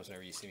sometimes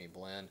whenever you see me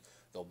blend,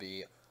 there'll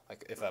be,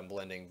 like if I'm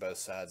blending both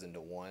sides into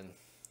one,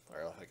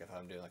 or like if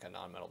I'm doing like a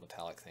non-metal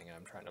metallic thing and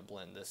I'm trying to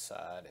blend this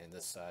side and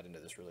this side into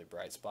this really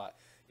bright spot,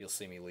 you'll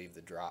see me leave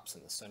the drops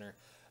in the center.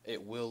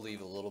 It will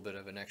leave a little bit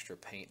of an extra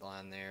paint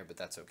line there, but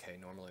that's okay.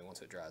 Normally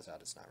once it dries out,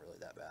 it's not really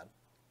that bad.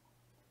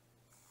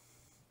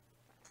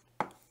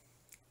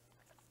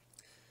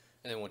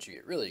 And then once you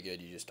get really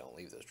good, you just don't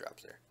leave those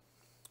drops there.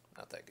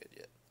 Not that good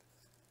yet.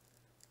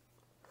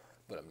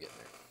 But I'm getting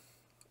there.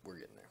 We're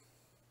getting there.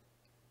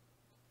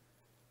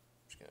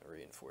 Just going to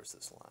reinforce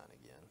this line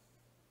again.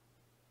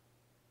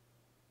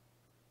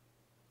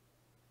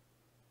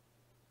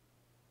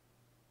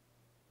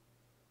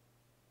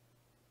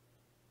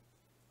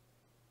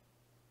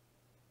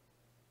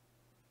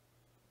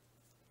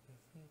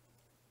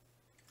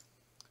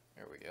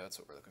 There we go. That's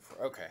what we're looking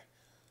for. Okay.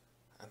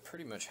 I'm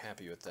pretty much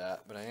happy with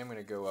that, but I am going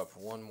to go up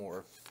one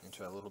more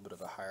into a little bit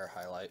of a higher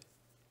highlight.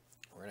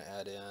 We're going to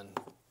add in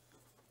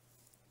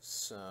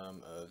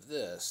some of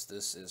this.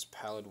 This is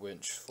Pallid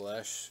Wynch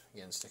Flesh.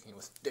 Again, sticking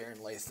with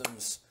Darren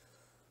Latham's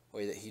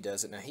way that he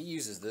does it. Now, he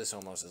uses this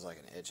almost as like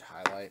an edge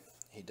highlight.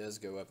 He does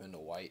go up into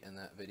white in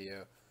that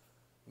video,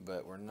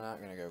 but we're not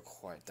going to go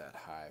quite that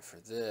high. For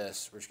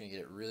this, we're just going to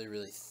get it really,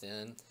 really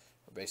thin.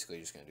 We're basically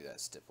just going to do that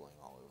stippling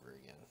all over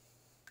again.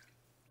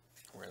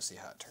 We're going to see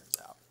how it turns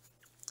out.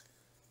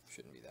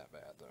 Shouldn't be that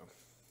bad, though.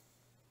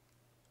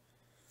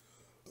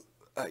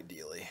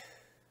 Ideally.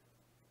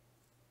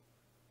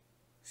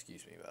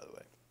 Excuse me, by the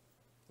way.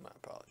 My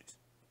apologies.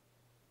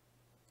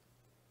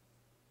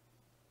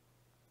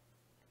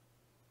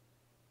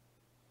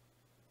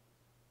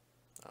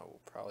 I will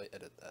probably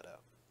edit that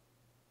out.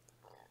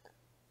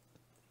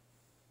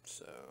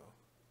 So,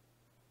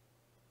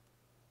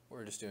 what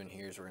we're just doing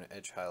here is we're going to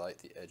edge highlight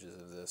the edges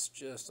of this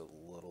just a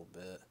little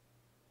bit.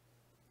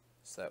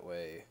 So that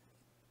way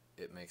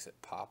it makes it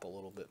pop a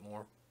little bit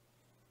more.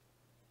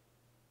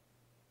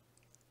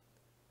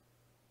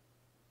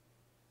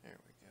 There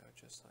we go,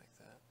 just like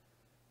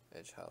that.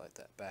 Edge highlight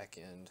that back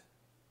end.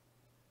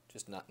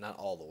 Just not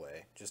all the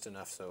way, just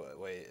enough so that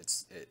way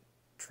it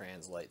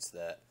translates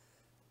that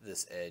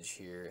this edge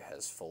here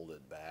has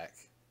folded back.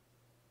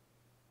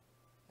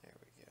 There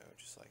we go,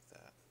 just like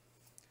that.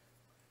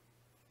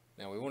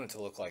 Now we want it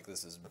to look like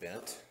this is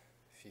bent,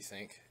 if you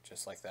think,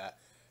 just like that.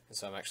 And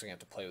so I'm actually going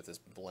to have to play with this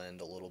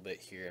blend a little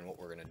bit here, and what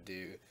we're going to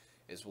do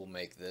is we'll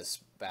make this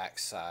back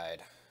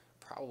side,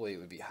 probably it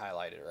would be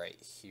highlighted right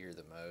here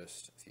the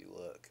most, if you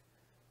look,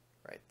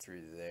 right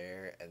through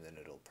there, and then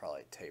it'll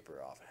probably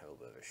taper off and have a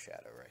little bit of a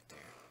shadow right there.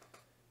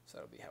 So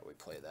that'll be how we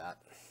play that.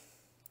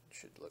 It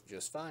should look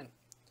just fine.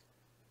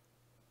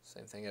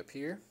 Same thing up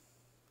here.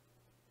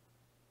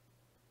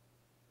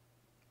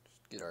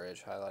 Just get our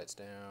edge highlights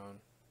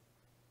down.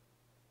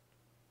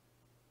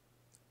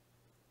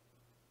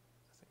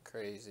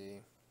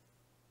 Crazy.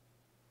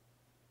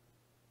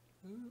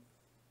 Ooh.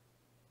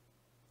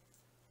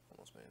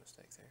 Almost made a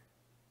mistake there.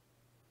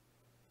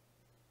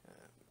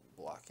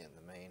 Block in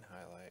the main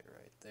highlight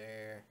right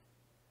there,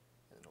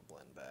 and it'll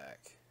blend back.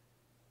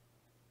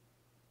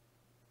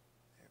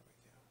 There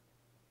we go.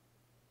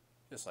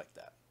 Just like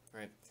that,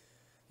 right?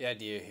 The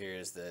idea here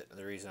is that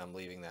the reason I'm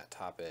leaving that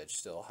top edge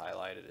still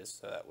highlighted is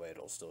so that way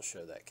it'll still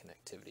show that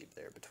connectivity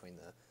there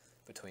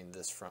between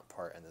this front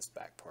part and this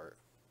back part.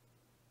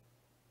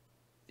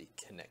 The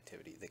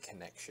connectivity, the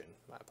connection,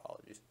 my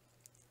apologies.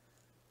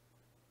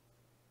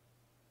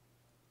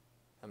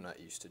 I'm not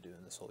used to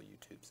doing this whole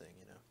YouTube thing,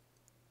 you know.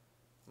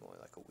 I'm only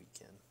like a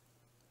weekend.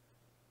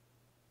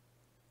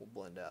 We'll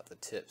blend out the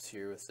tips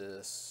here with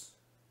this,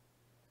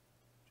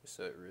 just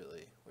so we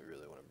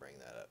really want to bring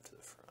that up to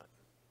the front.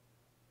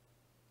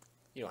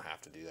 You don't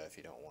have to do that if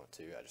you don't want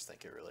to. I just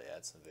think it really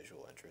adds some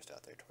visual interest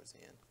out there towards the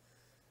end.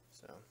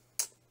 So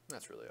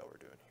that's really all we're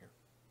doing here.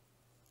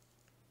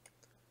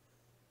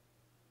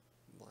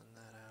 Blend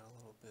that out a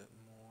little bit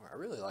more. I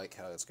really like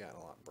how it's gotten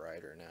a lot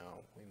brighter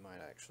now. We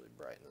might actually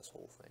brighten this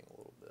whole thing a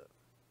little bit.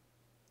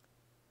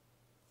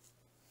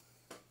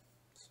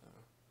 So,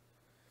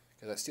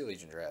 because that Steel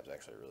Legion Drab is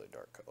actually a really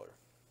dark color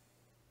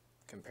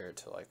compared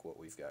to like what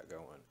we've got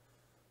going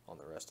on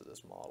the rest of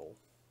this model.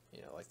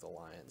 You know, like the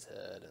lion's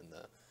head and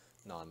the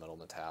non-metal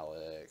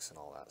metallics and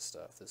all that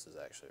stuff. This is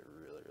actually a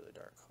really, really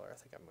dark color. I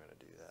think I'm going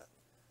to do that.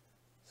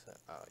 So,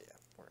 oh yeah,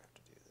 we're going to have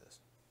to do this.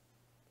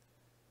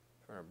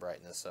 We're going to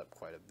brighten this up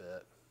quite a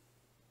bit.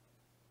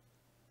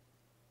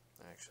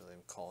 Actually,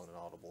 I'm calling an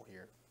audible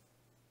here.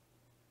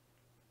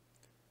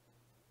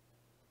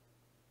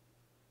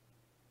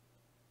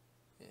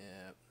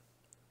 Yeah,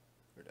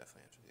 we're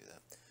definitely have to do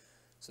that.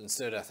 So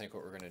instead, I think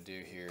what we're going to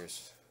do here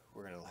is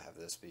we're going to have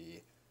this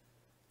be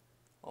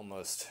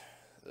almost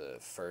the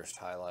first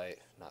highlight,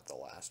 not the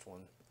last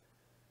one,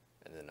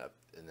 and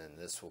then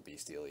this will be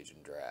Steel Legion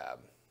Drab,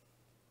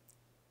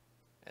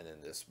 and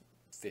then this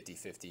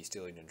 50-50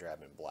 Steel Legion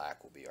Drab and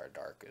black will be our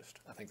darkest.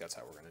 I think that's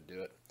how we're going to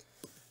do it.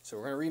 So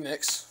we're going to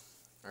remix,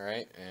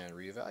 alright, and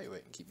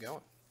reevaluate and keep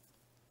going.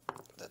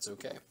 That's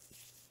okay.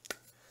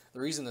 The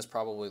reason this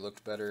probably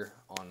looked better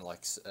on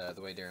like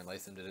the way Darren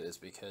Latham did it is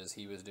because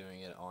he was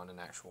doing it on an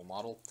actual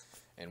model,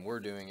 and we're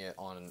doing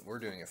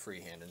a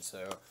freehand. And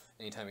so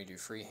anytime you do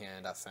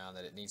freehand, I found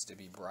that it needs to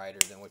be brighter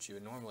than what you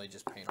would normally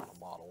just paint on a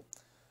model.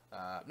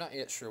 Not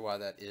yet sure why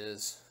that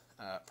is.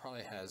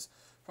 Probably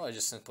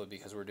just simply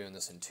because we're doing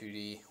this in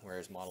 2D,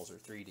 whereas models are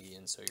 3D,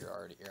 and so your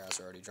eyes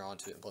are already drawn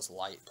to it, and plus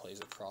light plays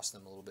across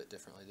them a little bit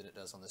differently than it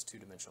does on this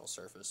two-dimensional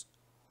surface.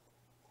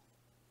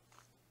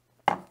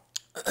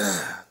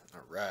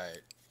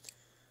 Alright,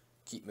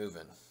 keep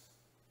moving.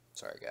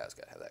 Sorry guys,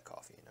 gotta have that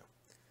coffee, you know.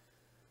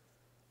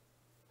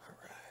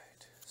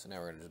 Alright, so now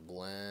we're gonna just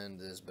blend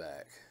this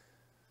back.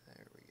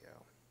 There we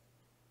go.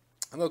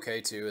 I'm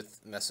okay too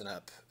with messing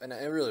up, and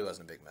it really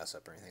wasn't a big mess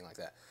up or anything like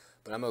that,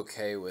 but I'm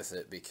okay with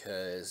it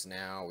because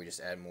now we just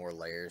add more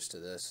layers to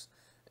this,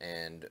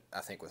 and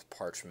I think with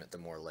parchment, the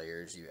more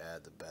layers you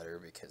add, the better,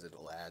 because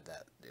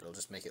it'll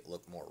just make it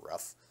look more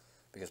rough,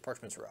 because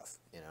parchment's rough,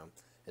 you know.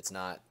 It's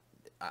not,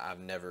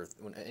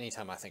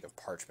 anytime I think of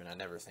parchment, I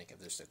never think of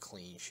just a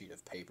clean sheet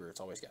of paper. It's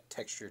always got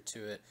texture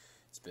to it.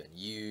 It's been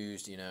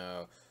used, you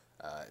know.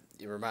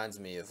 It reminds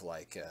me of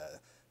like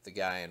the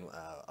guy in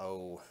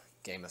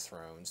Game of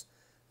Thrones,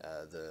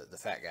 the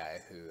fat guy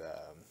who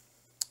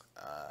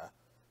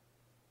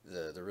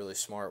the really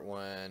smart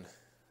one.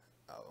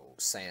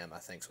 Sam, I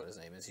think's what his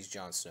name is. He's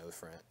Jon Snow's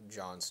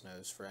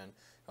friend.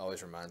 It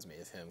always reminds me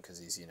of him because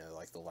he's, you know,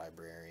 like the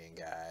librarian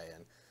guy,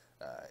 and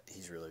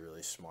he's really,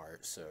 really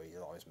smart, so he's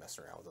always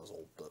messing around with those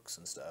old books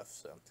and stuff.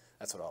 So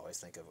that's what I always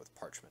think of with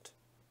parchment.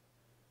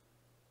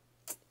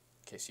 In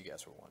case you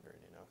guys were wondering,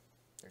 you know,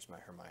 there's my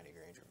Hermione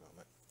Granger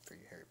moment for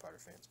you Harry Potter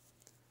fans.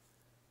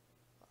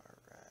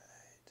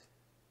 Alright,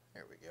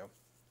 there we go.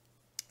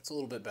 It's a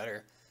little bit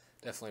better.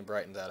 Definitely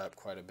brightened that up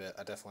quite a bit.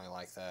 I definitely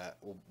like that.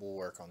 We'll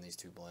work on these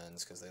two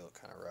blends because they look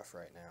kind of rough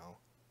right now.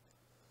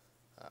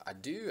 I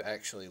do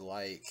actually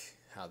like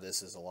how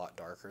this is a lot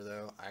darker,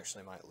 though. I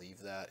actually might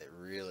leave that. It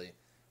really...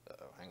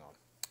 Uh-oh, hang on.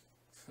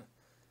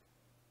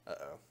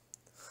 Uh-oh.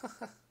 Is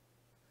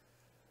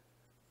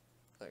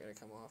that going to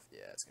come off?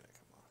 Yeah, it's going to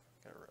come off.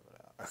 Gotta rub it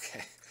out.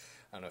 Okay.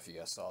 I don't know if you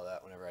guys saw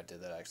that. Whenever I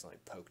did that, I accidentally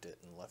poked it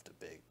and left a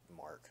big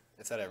mark.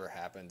 If that ever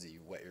happens,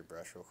 you wet your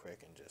brush real quick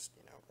and just,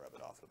 you know, rub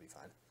it off. It'll be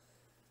fine.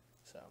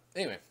 So,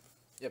 anyway.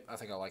 Yep, I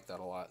think I like that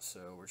a lot,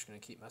 so we're just going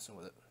to keep messing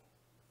with it.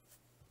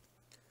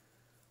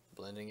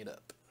 Blending it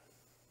up.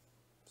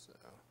 So,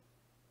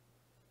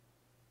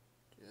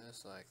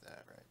 just like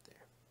that right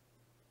there.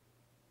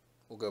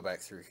 We'll go back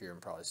through here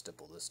and probably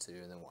stipple this too,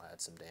 and then we'll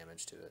add some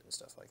damage to it and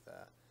stuff like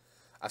that.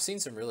 I've seen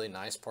some really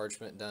nice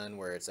parchment done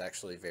where it's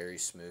actually very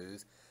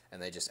smooth,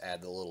 and they just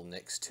add the little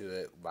nicks to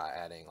it by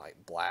adding like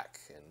black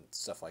and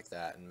stuff like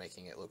that and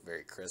making it look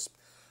very crisp.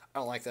 I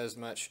don't like that as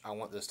much. I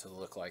want this to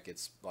look like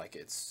it's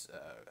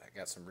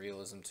got some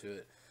realism to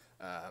it.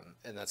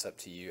 And that's up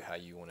to you how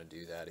you want to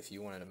do that. If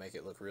you wanted to make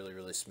it look really,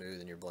 really smooth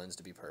and your blends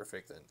to be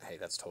perfect, then hey,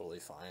 that's totally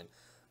fine.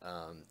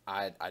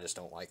 I just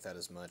don't like that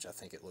as much. I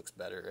think it looks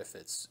better if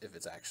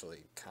it's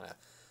actually kind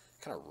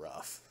of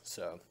rough.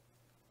 So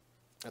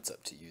that's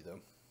up to you though.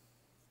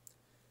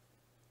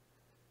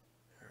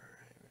 All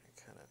right, we're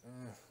gonna kind of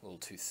a little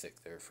too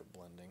thick there for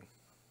blending.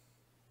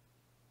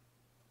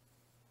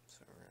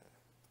 So we're gonna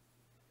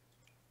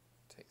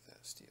take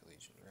that Steel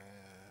Legion Drab.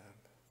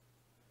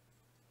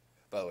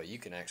 By the way, you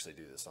can actually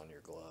do this on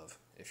your glove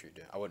if you're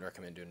doing. I wouldn't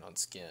recommend doing it on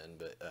skin,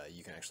 but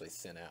you can actually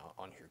thin out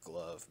on your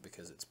glove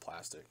because it's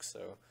plastic.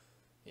 So,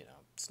 you know,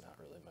 it's not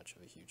really much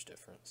of a huge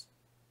difference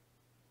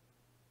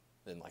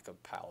than like a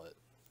palette,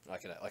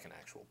 like an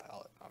actual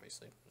palette.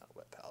 Obviously, not a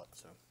wet palette.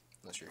 So,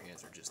 unless your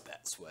hands are just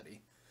that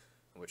sweaty,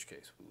 in which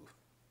case, ooh.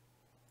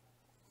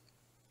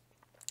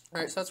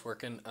 All right, so that's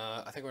working.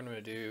 I think what I'm going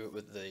to do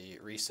with the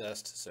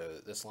recessed,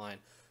 so this line.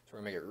 So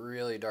we're going to make it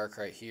really dark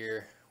right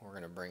here. We're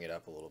going to bring it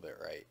up a little bit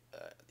right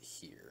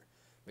here.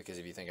 Because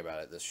if you think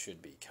about it, this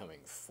should be coming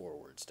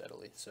forward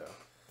steadily. So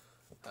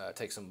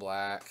take some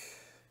black,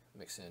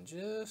 mix in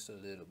just a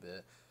little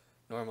bit.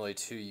 Normally,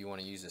 too, you want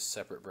to use a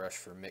separate brush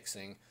for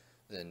mixing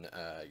than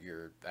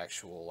your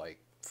actual like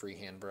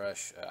freehand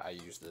brush. I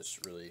use this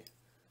really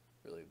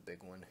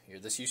big one here.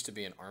 This used to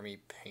be an Army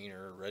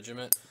Painter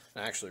Regiment.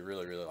 And I actually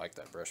really like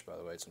that brush, by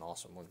the way. It's an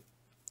awesome one.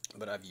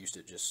 But I've used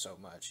it just so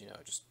much, you know,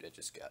 it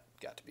just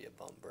got to be a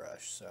bum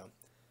brush, so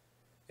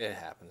it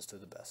happens to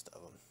the best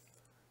of them.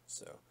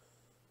 So,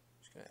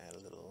 just going to add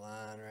a little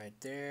line right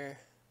there.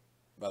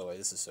 By the way,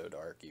 this is so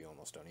dark, you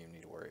almost don't even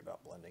need to worry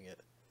about blending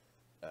it.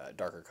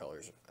 Darker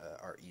colors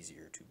are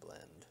easier to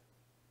blend,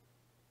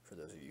 for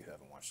those of you who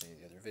haven't watched any of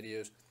the other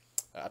videos.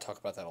 I talk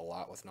about that a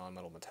lot with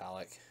non-metal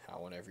metallic, how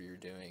whenever you're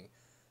doing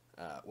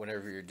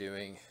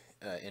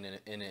in an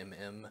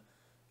NMM,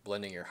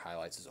 blending your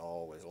highlights is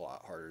always a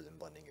lot harder than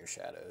blending your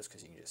shadows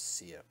because you can just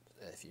see it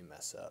if you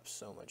mess up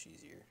so much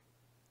easier.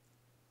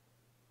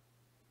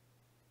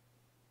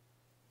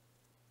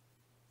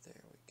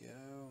 There we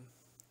go.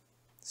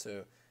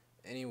 So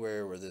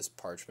anywhere where this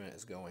parchment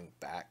is going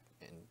back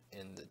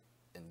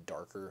in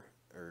darker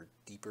or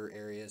deeper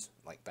areas,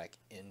 like back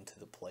into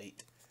the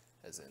plate,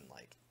 as in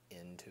like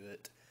into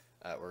it,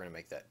 we're going to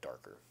make that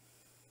darker.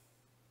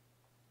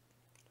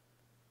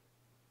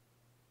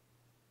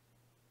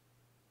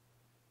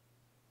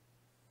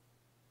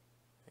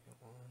 Hang on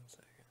 1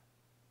 second.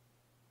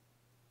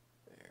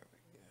 There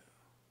we go.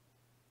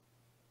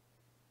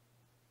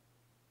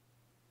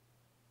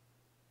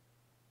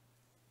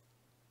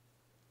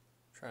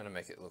 Trying to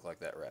make it look like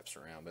that wraps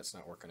around, but it's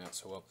not working out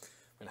so well.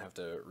 I'm going to have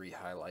to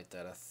re-highlight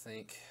that, I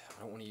think.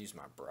 I don't want to use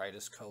my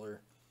brightest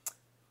color.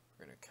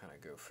 We're going to kind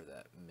of go for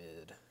that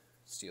mid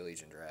Steel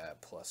Legion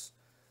Drab plus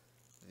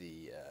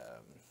the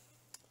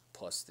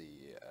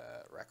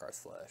Rakarth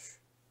Flesh.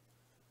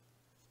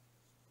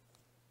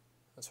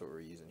 That's what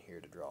we're using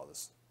here to draw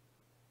this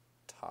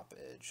top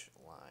edge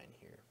line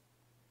here.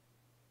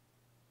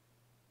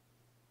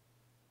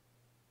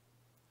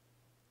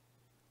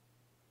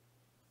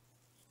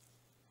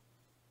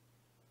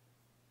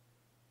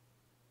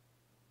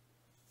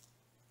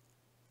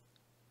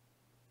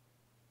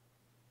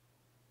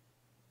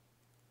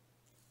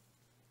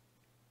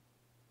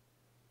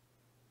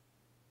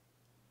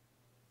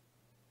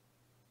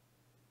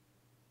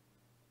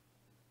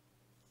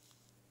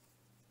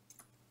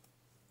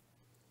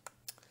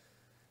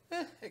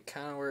 It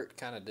kind of worked,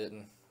 kind of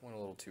didn't. Went a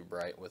little too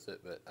bright with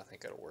it, but I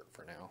think it'll work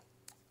for now.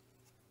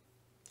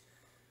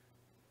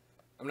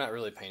 I'm not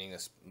really painting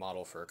this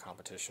model for a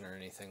competition or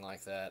anything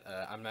like that.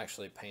 I'm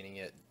actually painting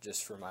it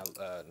just for my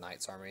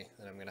Knights army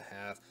that I'm going to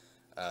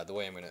have. The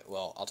way I'm going to,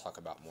 well, I'll talk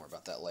about more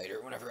about that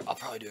later. Whenever I'll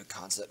probably do a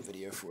concept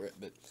video for it,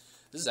 but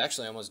this is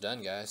actually almost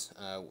done, guys.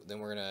 Then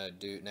we're going to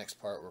do, next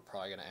part, we're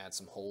probably going to add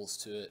some holes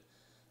to it.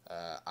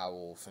 I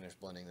will finish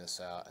blending this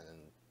out and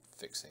then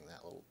fixing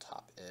that little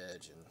top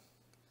edge, and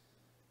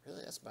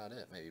really that's about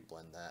it. Maybe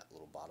blend that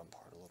little bottom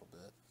part a little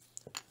bit.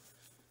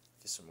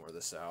 Get some more of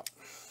this out.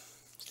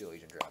 Steel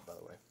Legion Drab, by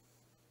the way.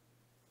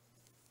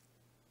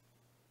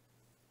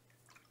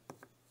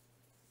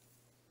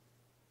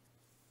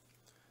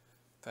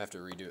 If I have to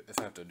redo it, if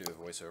I have to do a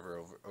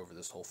voiceover over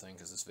this whole thing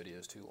because this video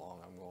is too long,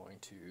 I'm going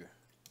to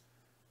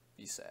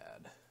be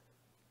sad.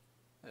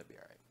 That'd be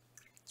alright.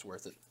 It's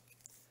worth it.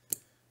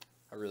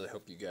 I really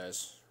hope you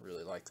guys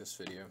really like this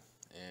video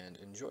and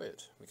enjoy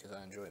it, because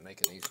I enjoy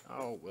making these.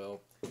 Oh, well,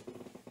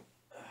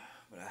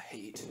 but I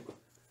hate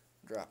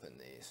dropping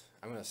these.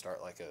 I'm going to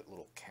start like a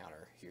little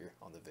counter here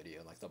on the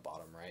video, like the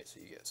bottom right,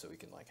 so we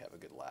can like have a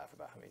good laugh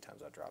about how many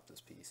times I dropped this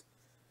piece.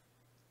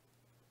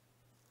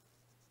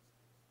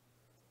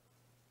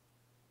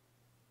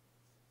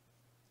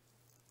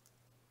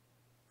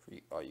 For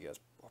all you guys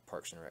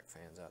Parks and Rec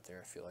fans out there,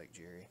 I feel like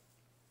Jerry.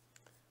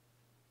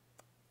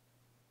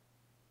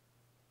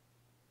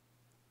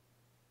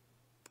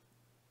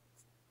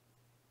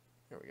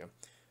 There we go.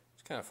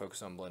 Just kind of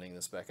focus on blending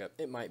this back up.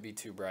 It might be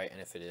too bright, and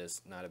if it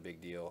is, not a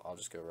big deal. I'll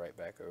just go right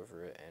back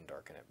over it and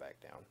darken it back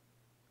down.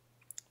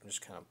 I'm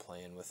just kind of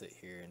playing with it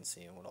here and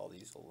seeing what all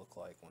these will look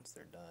like once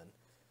they're done.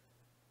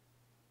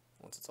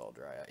 Once it's all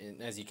dry.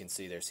 And as you can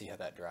see there, see how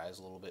that dries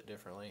a little bit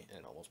differently, and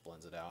it almost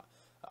blends it out.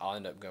 I'll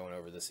end up going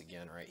over this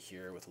again right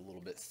here with a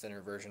little bit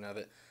thinner version of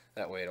it.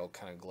 That way it'll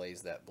kind of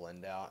glaze that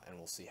blend out, and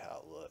we'll see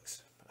how it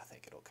looks. But I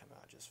think it'll come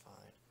out just fine.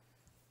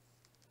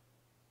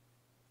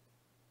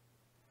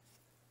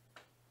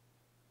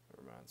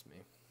 Reminds me,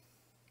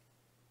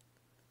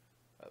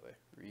 by the way,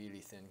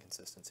 really thin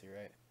consistency,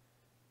 right?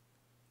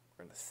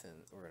 We're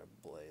gonna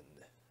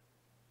blend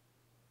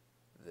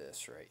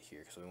this right here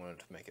because we wanted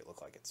to make it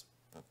look like it's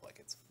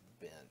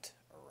bent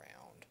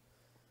around.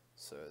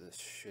 So this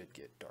should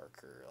get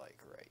darker like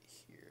right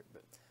here,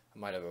 but I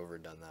might have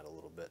overdone that a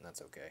little bit, and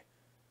that's okay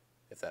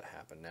if that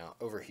happened. Now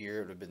over here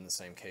it would have been the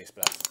same case,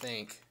 but I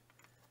think,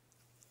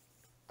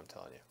 I'm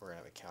telling you, we're gonna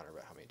have a counter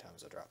about how many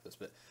times I dropped this,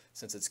 but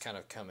since it's kind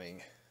of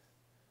coming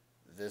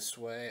this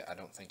way, I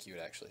don't think you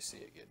would actually see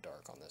it get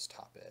dark on this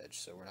top edge,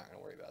 so we're not going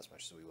to worry about as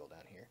much as we will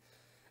down here.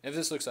 And if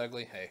this looks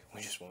ugly, hey, we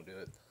just won't do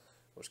it.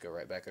 We'll just go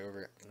right back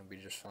over it, and it'll be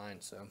just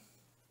fine. So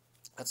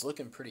that's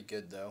looking pretty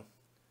good, though,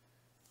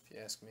 if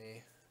you ask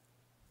me.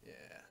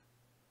 Yeah,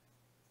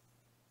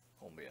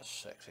 gonna be a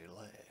sexy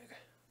leg.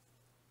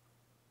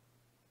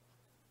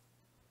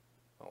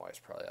 My wife's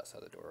probably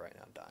outside the door right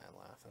now, dying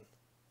laughing.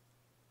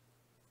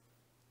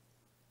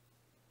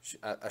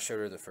 I showed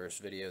her the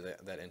first video,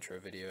 that intro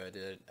video I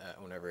did,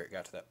 whenever it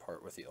got to that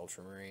part with the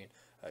ultramarine.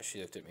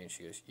 She looked at me and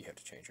she goes, "You have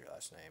to change your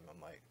last name."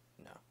 I'm like,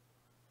 "No,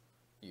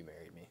 you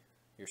married me.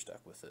 You're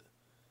stuck with it."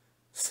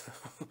 So,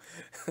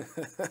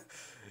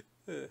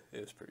 it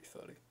was pretty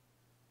funny.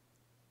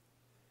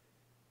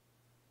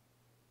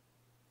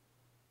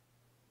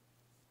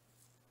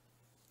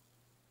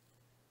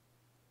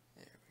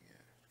 There we go.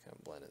 Kind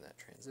of blending that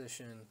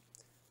transition.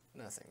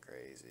 Nothing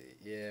crazy.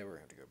 Yeah, we're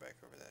going to have to go back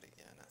over that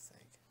again, I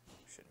think.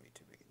 Shouldn't be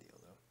too big a deal,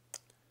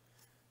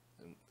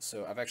 though.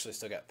 So I've actually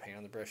still got paint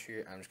on the brush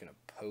here. I'm just going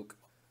to poke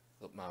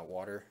my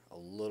water a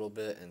little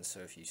bit, and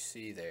so if you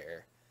see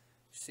there,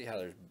 see how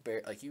there's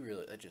like, you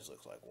really, it just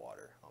looks like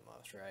water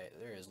almost, right?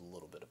 There is a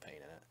little bit of paint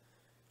in it.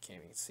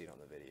 can't even see it on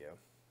the video.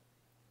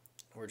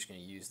 We're just going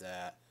to use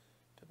that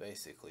to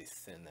basically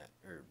thin that,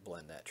 or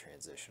blend that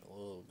transition a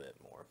little bit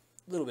more,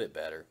 a little bit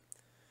better.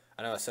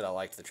 I know I said I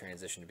liked the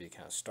transition to be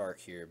kind of stark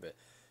here, but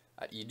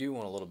you do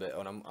want a little bit.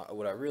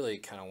 What I really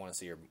kind of want to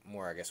see are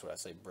more, I guess what I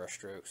say, brush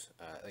strokes.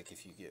 Like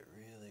if you get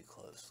really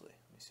closely,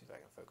 let me see if I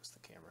can focus the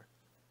camera.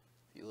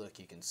 If you look,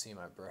 you can see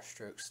my brush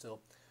strokes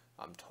still.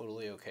 I'm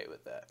totally okay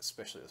with that,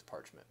 especially with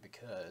parchment,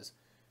 because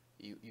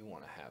you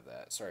want to have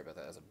that. Sorry about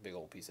that. That's a big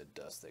old piece of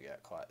dust that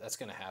got caught. That's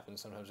going to happen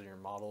sometimes in your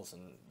models,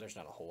 and there's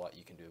not a whole lot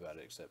you can do about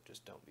it except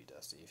just don't be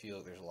dusty. If you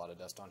look, there's a lot of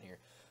dust on here.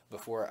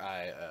 Before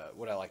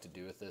what I like to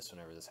do with this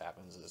whenever this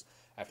happens is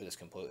after this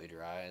completely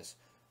dries,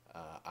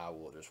 I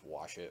will just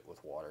wash it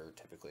with water.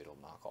 Typically, it'll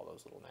knock all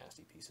those little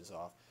nasty pieces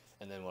off.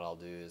 And then what I'll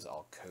do is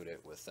I'll coat it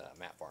with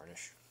matte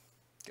varnish.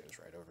 Goes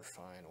right over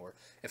fine. Or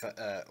if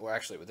or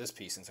actually with this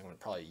piece, since I'm going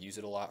to probably use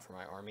it a lot for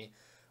my army,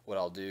 what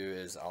I'll do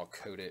is I'll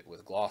coat it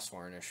with gloss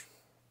varnish,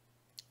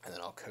 and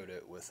then I'll coat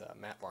it with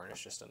matte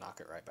varnish just to knock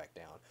it right back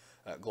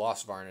down.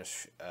 Gloss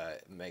varnish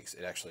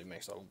actually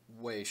makes a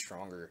way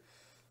stronger,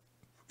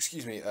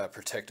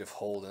 protective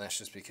hold, and that's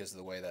just because of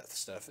the way that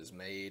stuff is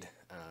made.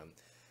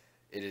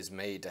 It is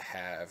made to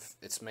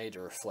it's made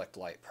to reflect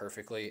light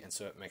perfectly, and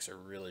so it makes a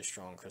really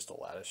strong crystal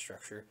lattice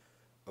structure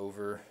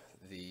over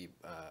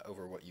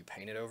over what you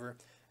painted over,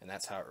 and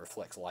that's how it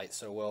reflects light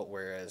so well,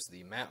 whereas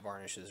the matte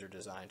varnishes are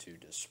designed to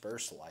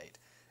disperse light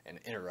and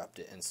interrupt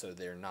it, and so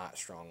they're not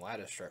strong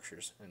lattice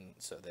structures, and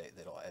so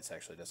it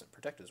actually doesn't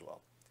protect as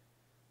well.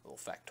 A little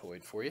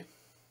factoid for you.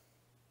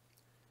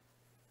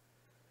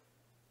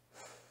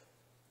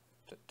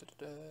 Alright,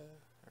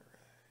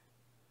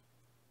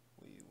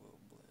 we will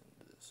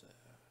blend this out.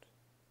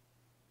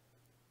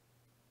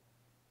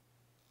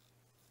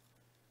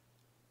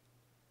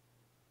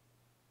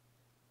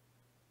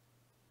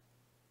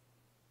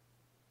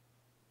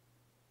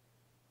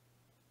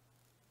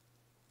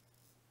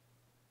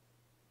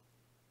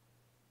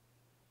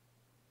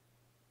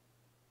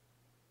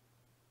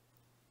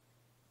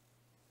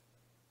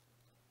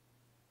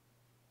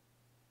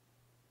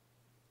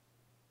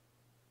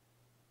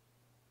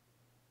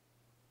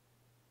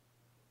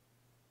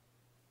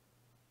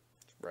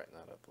 Brighten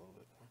that up a little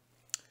bit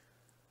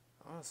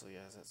more. Honestly,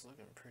 guys, that's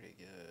looking pretty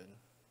good.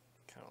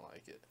 Kind of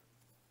like it.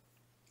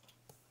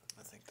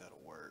 I think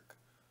that'll work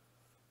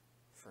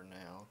for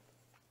now.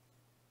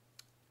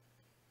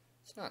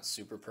 It's not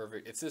super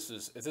perfect. If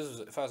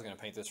I was going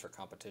to paint this for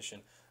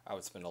competition, I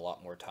would spend a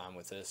lot more time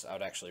with this. I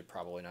would actually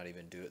probably not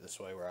even do it this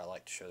way, where I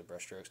like to show the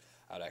brush strokes.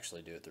 I would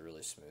actually do it the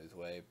really smooth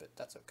way, but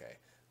that's okay.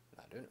 I'm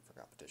not doing it for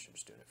competition,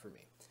 just doing it for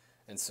me.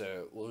 And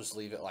so we'll just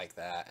leave it like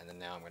that, and then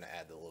now I'm going to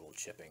add the little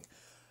chipping.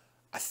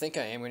 I think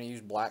I am going to use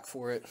black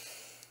for it.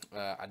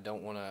 I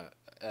don't want to.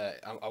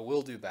 I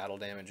will do battle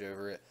damage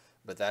over it,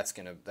 but that's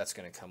gonna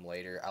come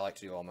later. I like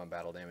to do all my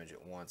battle damage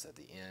at once at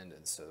the end,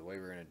 and so the way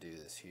we're going to do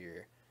this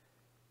here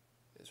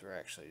is we're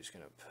actually just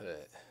going to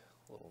put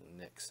little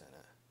nicks in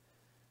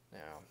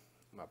it. Now,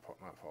 my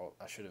fault.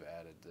 I should have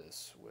added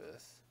this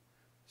with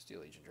Steel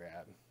Legion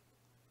Drab,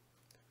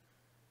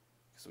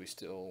 because we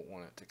still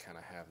want it to kind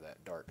of have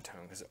that dark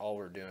tone. Because all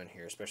we're doing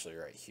here, especially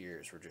right here,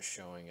 is we're just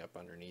showing up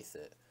underneath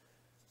it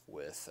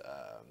with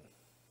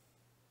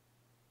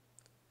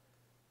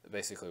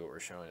basically what we're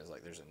showing is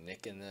like there's a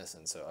nick in this,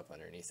 and so up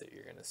underneath it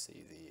you're going to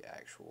see the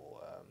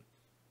actual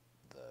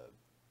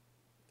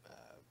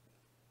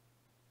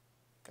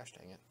gosh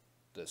dang it,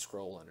 the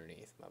scroll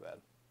underneath. My bad.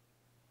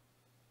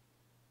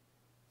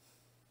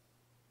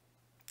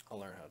 I'll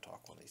learn how to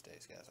talk one of these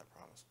days, guys, I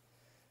promise.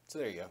 So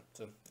there you go.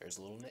 So there's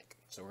a little nick.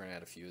 So we're going to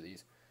add a few of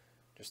these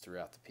just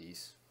throughout the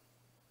piece.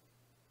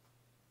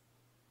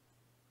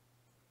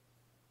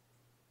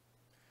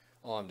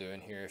 All I'm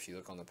doing here, if you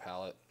look on the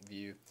palette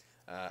view,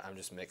 I'm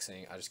just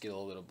mixing. I just get a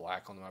little bit of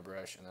black on my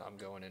brush, and then I'm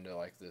going into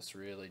like this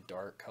really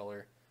dark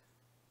color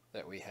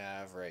that we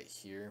have right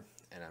here,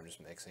 and I'm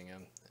just mixing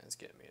them, and it's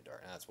getting me a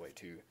dark. And that's way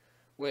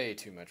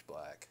too much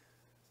black.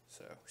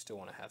 So we still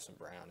want to have some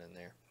brown in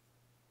there,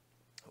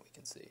 we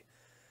can see.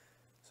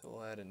 So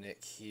we'll add a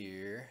nick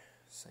here,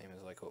 same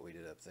as like what we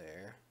did up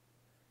there.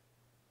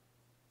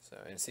 So,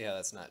 and see how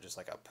that's not just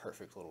like a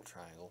perfect little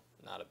triangle?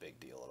 Not a big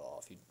deal at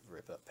all. If you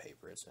rip up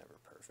paper, it's never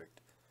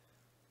perfect.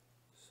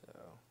 So,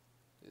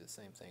 do the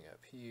same thing up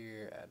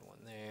here, add one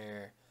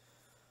there.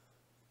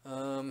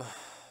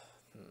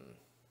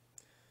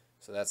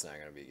 So that's not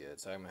going to be good.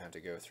 So I'm going to have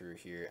to go through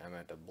here, and I'm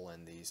going to have to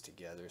blend these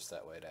together so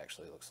that way it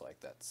actually looks like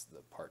that's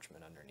the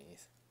parchment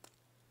underneath.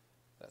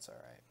 That's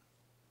alright.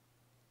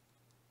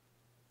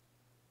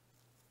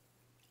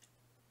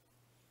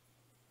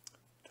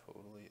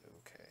 Totally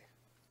okay.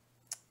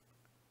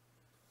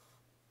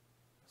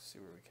 See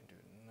where we can do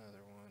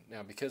another one.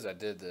 Now, because I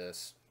did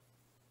this,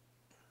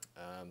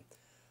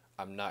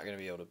 I'm not going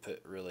to be able to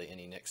put really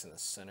any nicks in the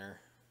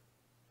center,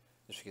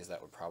 just because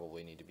that would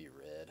probably need to be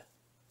red.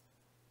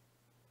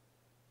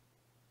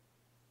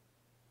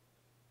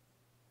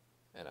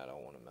 And I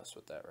don't want to mess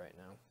with that right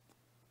now,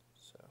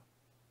 so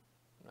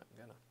I'm not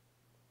gonna.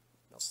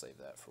 I'll save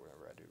that for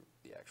whenever I do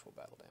the actual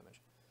battle damage.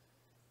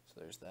 So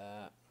there's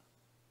that.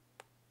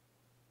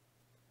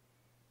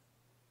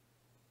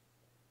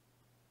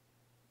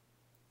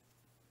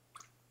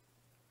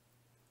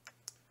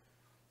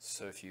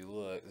 So if you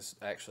look, this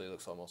actually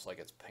looks almost like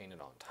it's painted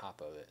on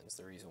top of it, and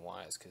the reason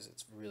why is because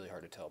it's really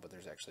hard to tell, but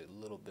there's actually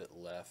a little bit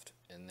left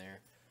in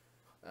there.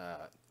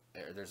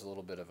 There's a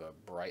little bit of a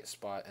bright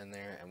spot in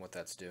there, and what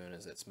that's doing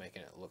is it's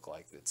making it look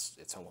like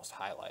it's almost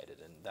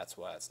highlighted, and that's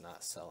why it's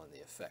not selling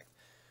the effect.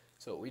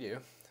 So what we do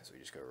is we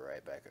just go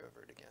right back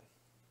over it again.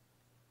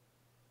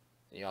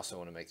 And you also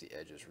want to make the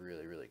edges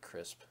really, really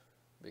crisp,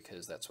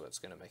 because that's what's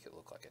going to make it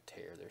look like a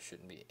tear. There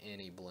shouldn't be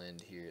any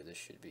blend here. This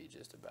should be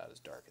just about as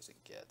dark as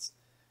it gets.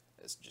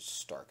 It's just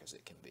stark as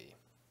it can be.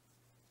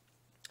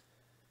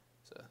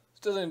 So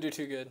still didn't do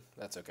too good.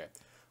 That's okay.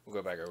 We'll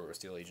go back over with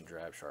Steel Agent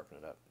Drab, sharpen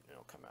it up, and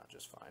it'll come out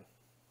just fine.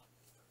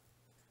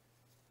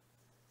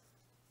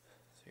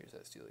 So here's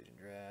that Steel Agent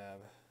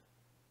Drab.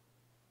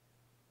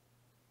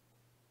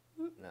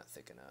 Oop, not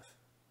thick enough.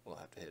 We'll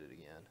have to hit it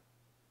again.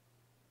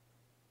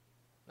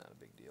 Not a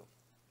big deal.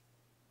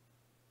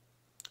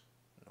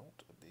 Not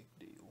a big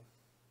deal.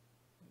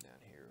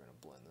 Down here, we're going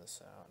to blend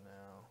this out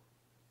now.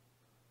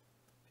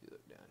 If you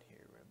look down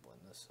here, we're going to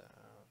blend this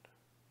out.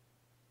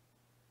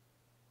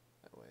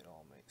 That way it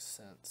all makes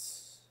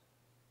sense.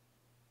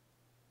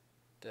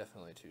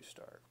 Definitely too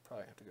stark.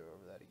 Probably have to go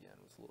over that again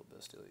with a little bit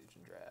of Steel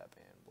Agent Drab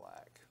and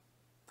black.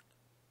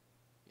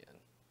 Again,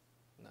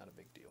 not a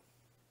big deal.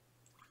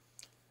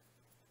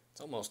 It's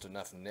almost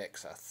enough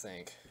nicks, I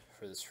think,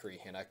 for this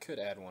freehand. I could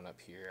add one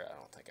up here. I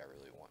don't think I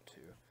really want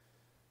to.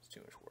 It's too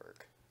much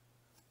work.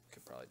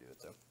 Could probably do it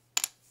though.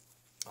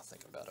 I'll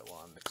think about it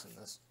while I'm mixing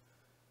this.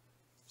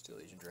 Steel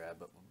Agent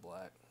Drab up with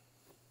black.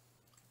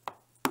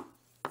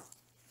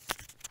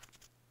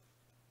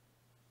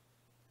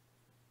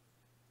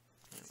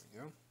 There we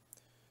go.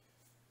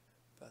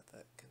 About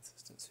that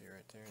consistency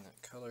right there, and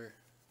that color.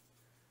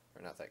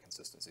 Or not that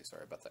consistency,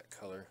 sorry, about that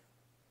color.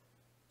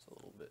 It's a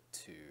little bit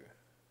too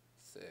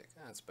thick.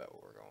 That's about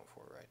what we're going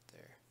for right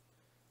there.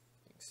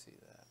 You can see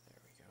that. There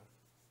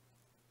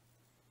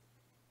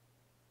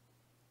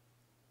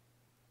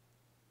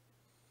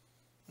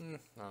we go.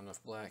 Not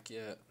enough black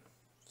yet,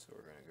 so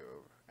we're going to go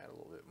over, add a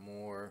little bit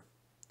more.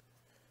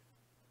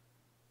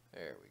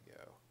 There we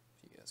go.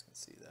 If you guys can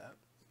see that.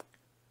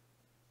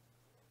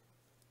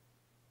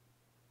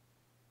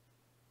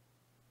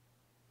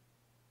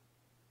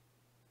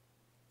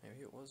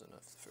 Maybe it was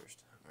enough the first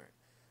time. Alright,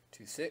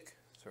 too thick,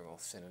 so we're going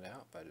to thin it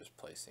out by just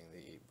placing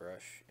the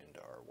brush into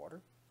our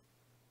water.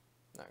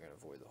 Not going to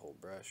avoid the whole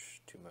brush,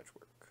 too much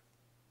work.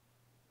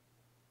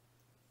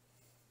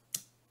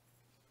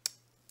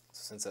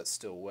 So since that's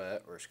still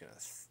wet, we're just going to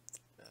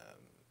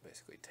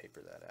basically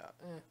taper that out.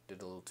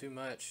 Did a little too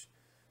much,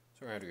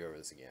 so we're going to have to go over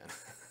this again.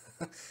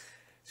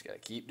 Just got to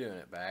keep doing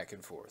it back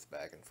and forth,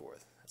 back and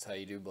forth. That's how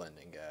you do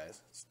blending,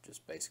 guys. It's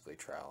just basically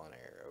trial and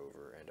error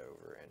over and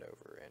over and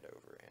over and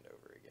over and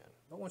over again.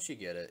 But once you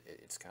get it,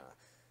 it's kind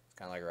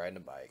of like riding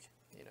a bike.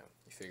 You know,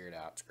 you figure it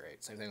out, it's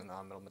great. Same thing with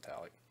non-metal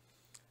metallic.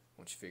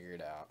 Once you figure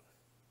it out,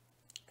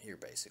 you're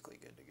basically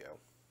good to go.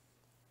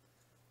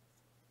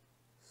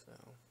 So,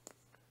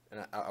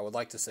 and I would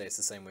like to say it's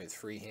the same way with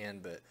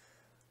freehand, but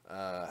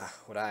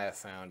what I have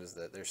found is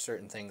that there's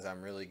certain things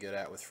I'm really good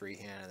at with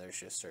freehand, and there's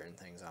just certain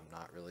things I'm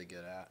not really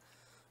good at.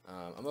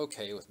 I'm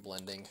okay with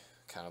blending,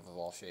 kind of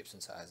all shapes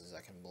and sizes.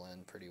 I can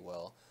blend pretty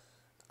well,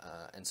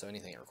 and so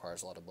anything that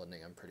requires a lot of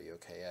blending I'm pretty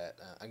okay at.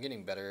 I'm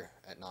getting better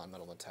at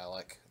non-metal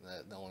metallic.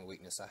 The only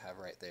weakness I have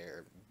right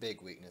there,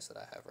 big weakness that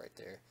I have right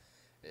there,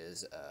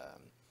 is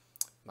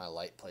my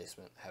light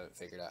placement. Haven't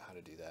figured out how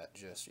to do that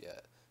just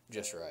yet.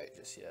 Just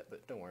yet,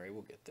 but don't worry,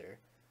 we'll get there.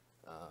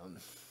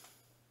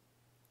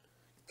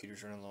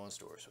 Computer's running low on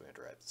storage, so we have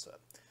to wrap this up.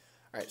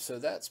 Alright, so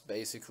that's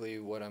basically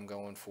what I'm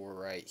going for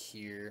right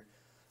here.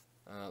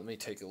 Let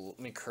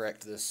me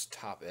correct this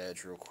top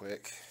edge real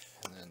quick,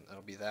 and then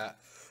that'll be that.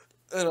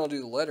 Then I'll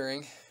do the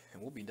lettering,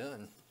 and we'll be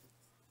done.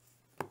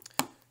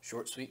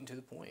 Short, sweet, and to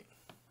the point.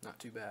 Not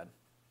too bad.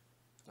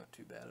 Not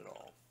too bad at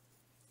all.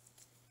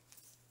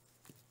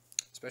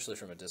 Especially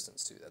from a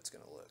distance, too. That's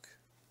going to look...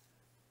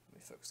 Let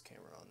me focus the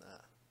camera on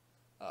that.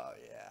 Oh,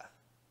 yeah.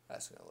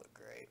 That's going to look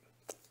great.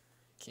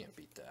 Can't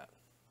beat that.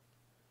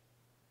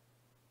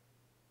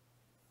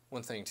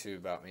 One thing, too,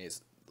 about me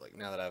is, like,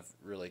 now that I've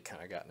really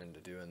kind of gotten into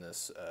doing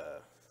this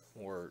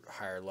more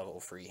higher level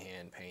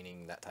freehand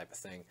painting, that type of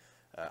thing,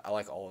 I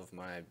like all of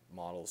my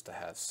models to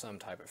have some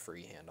type of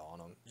freehand on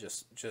them,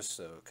 just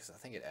so, because I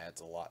think it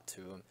adds a lot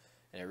to them,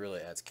 and it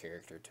really adds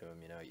character to them.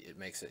 You know, it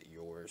makes it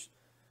yours,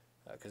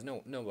 because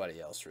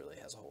nobody else really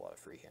has a whole lot of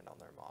freehand on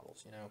their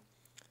models, you know,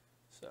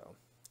 so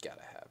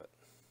gotta have it.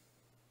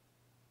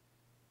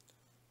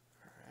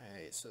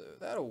 Alright, so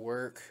that'll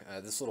work.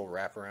 This little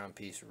wraparound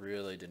piece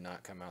really did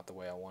not come out the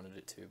way I wanted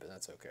it to, but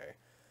that's okay.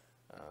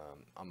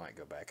 I might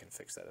go back and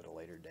fix that at a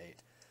later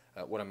date.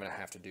 What I'm going to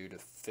have to do to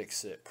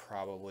fix it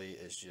probably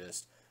is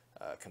just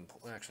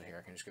actually, here,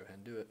 I can just go ahead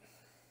and do it.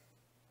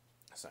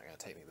 It's not going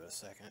to take me but a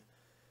second.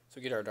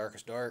 So get our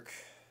darkest dark,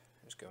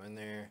 just go in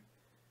there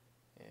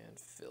and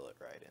fill it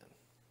right in.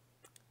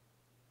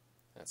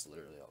 That's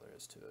literally all there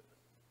is to it.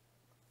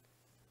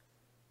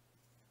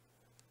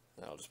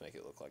 And I'll just make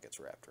it look like it's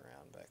wrapped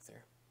around back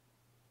there.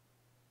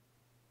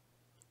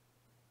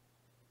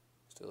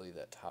 Still leave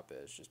that top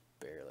edge just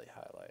barely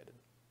highlighted.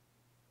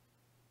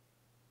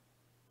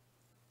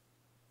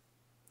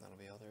 That'll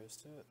be all there is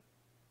to it.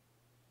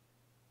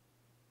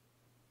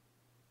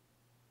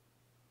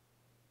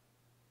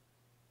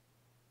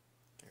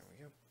 There we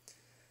go.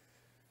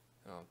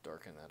 I'll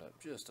darken that up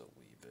just a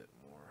wee bit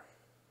more.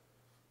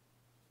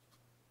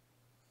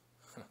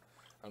 I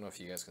don't know if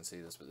you guys can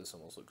see this, but this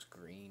almost looks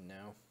green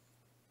now.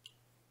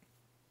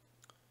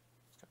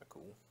 It's kind of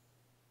cool.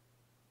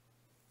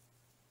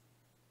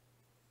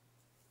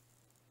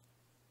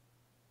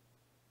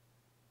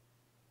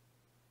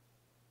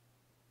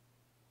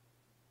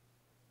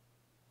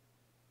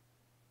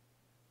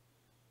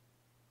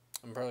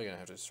 I'm probably going to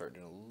have to start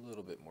doing a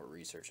little bit more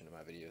research into my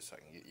videos so I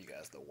can get you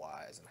guys the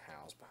whys and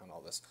hows behind all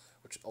this,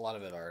 which a lot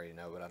of it I already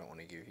know, but I don't want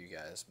to give you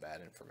guys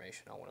bad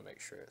information. I want to make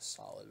sure it's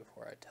solid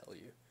before I tell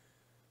you.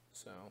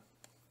 So,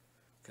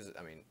 because,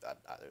 I mean,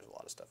 there's a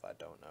lot of stuff I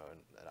don't know,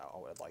 and I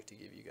would like to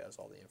give you guys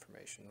all the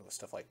information, with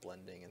stuff like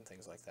blending and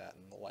things like that,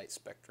 and the light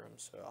spectrum,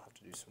 so I'll have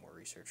to do some more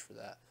research for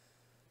that.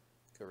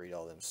 Go read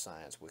all them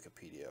science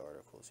Wikipedia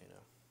articles, you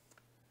know,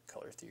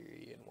 color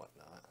theory and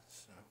whatnot,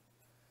 so...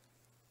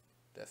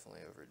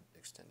 Definitely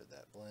overextended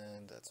that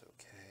blend. That's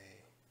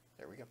okay.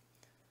 There we go.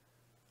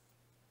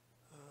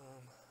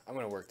 I'm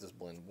going to work this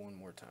blend one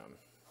more time.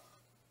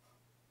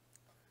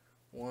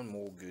 One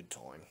more good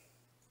time.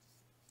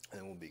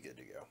 And then we'll be good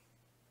to go.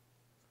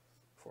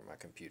 Before my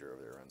computer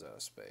over there runs out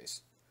of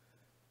space.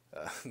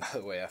 By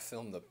the way, I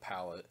filmed the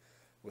palette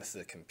with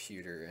the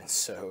computer, and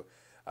so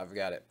I've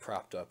got it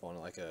propped up on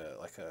like a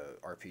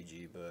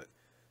RPG book.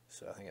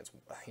 So I think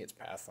it's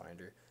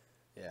Pathfinder.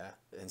 Yeah,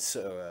 and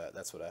so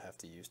that's what I have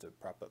to use to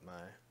prop up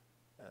my,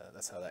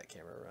 that's how that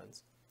camera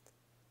runs.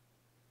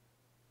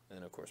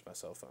 And of course my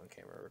cell phone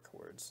camera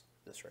records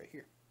this right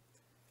here.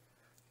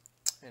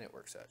 And it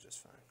works out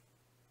just fine.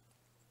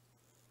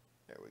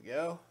 There we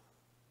go.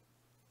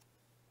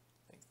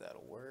 I think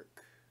that'll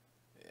work.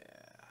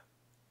 Yeah.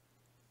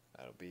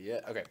 That'll be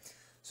it. Okay,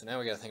 so now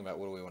we got to think about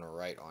what do we want to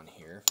write on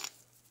here.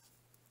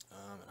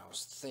 And I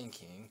was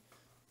thinking...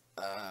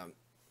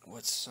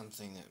 what's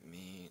something that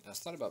means... I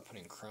thought about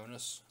putting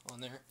Chronos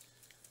on there.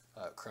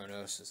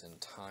 Chronos is in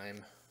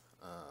time.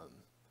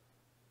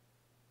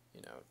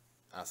 You know,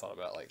 I thought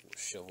about like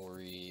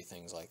chivalry,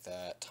 things like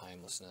that,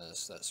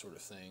 timelessness, that sort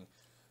of thing.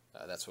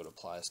 That's what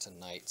applies to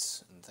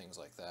knights and things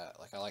like that.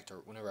 Like I like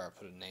to, whenever I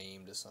put a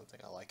name to something,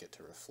 I like it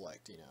to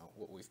reflect, you know,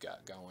 what we've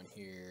got going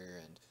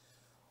here and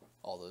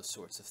all those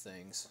sorts of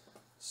things.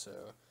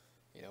 So,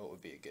 you know, what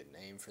would be a good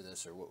name for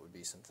this, or what would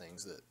be some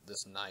things that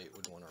this knight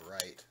would want to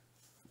write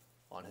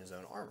on his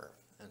own armor.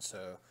 And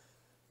so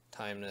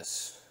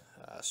timeness,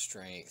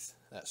 strength,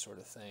 that sort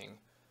of thing,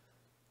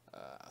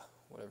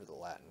 whatever the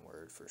Latin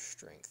word for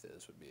strength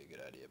is would be a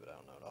good idea, but I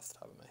don't know it off the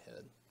top of my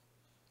head.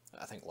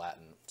 I think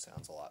Latin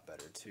sounds a lot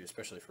better too,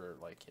 especially for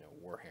like, you know,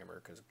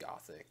 Warhammer, because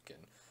Gothic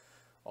and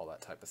all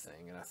that type of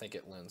thing, and I think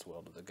it lends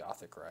well to the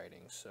Gothic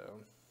writing,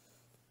 so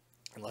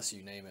unless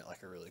you name it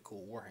like a really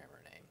cool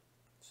Warhammer name.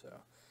 So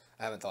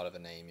I haven't thought of a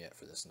name yet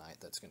for this knight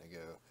that's going to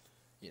go,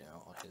 you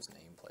know, on his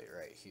nameplate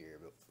right here,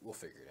 but we'll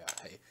figure it out.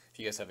 Hey, if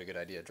you guys have a good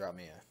idea, drop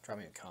me a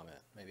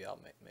comment. Maybe I'll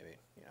maybe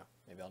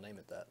I'll name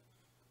it that.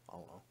 I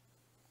don't know.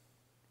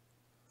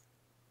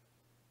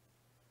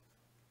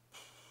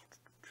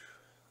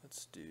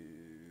 Let's do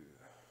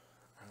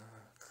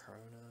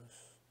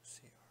Chronos,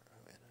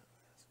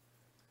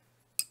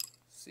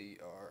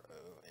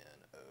 C-R-O-N-O-S.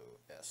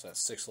 So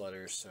that's 6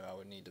 letters, so I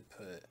would need to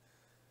put,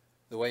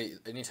 the way,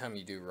 anytime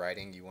you do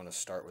writing, you want to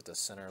start with the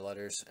center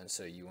letters, and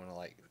so you want to,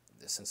 like,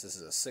 since this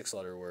is a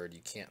 6-letter word,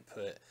 you can't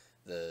put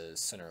the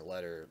center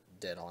letter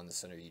dead on the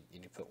center. You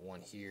need to put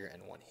one here,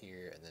 and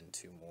then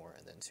 2 more,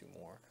 and then 2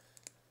 more.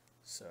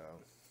 So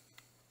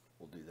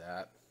we'll do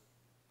that.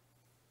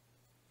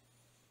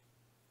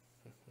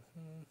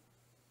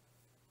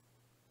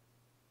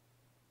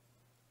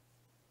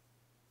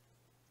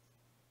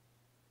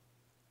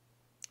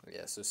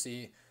 Yeah, so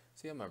see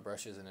how my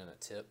brush isn't in a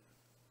tip?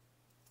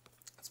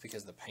 That's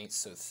because the paint's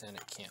so thin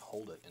it can't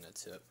hold it in a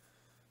tip.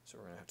 So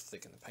we're going to have to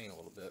thicken the paint a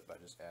little bit by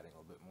just adding a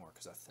little bit more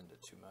because I thinned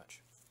it too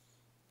much.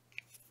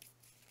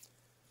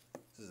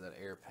 This is that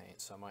air paint,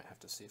 so I might have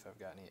to see if I've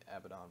got any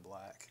Abaddon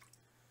black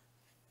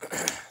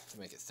to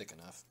make it thick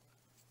enough.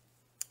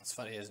 It's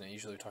funny, isn't it?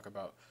 Usually we talk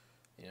about,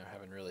 you know,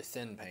 having really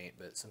thin paint,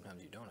 but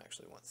sometimes you don't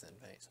actually want thin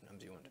paint.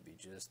 Sometimes you want it to be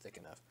just thick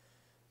enough.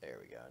 There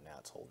we go. Now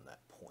it's holding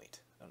that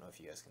point. I don't know if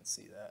you guys can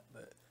see that,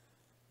 but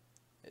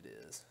it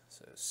is.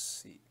 So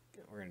C,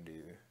 we're going to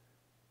do,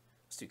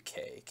 let's do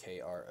K,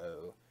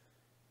 K-R-O-N-O-S.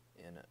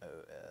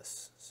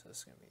 So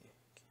it's going to be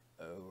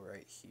O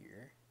right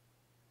here.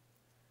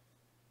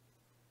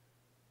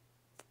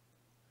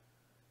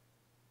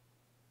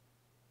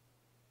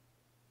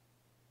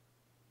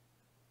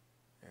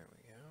 There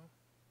we go.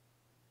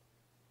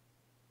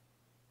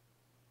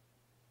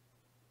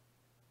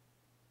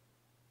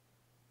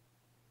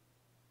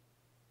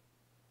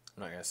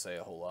 I'm not going to say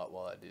a whole lot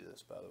while I do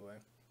this, by the way.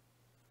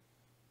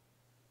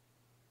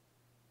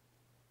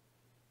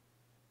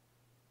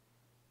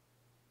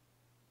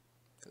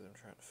 Because I'm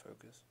trying to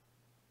focus.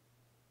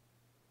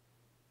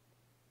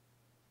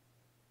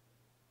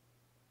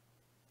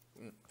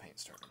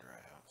 paint's starting to dry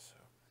out, so.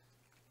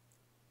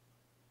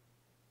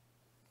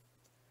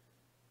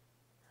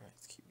 Alright,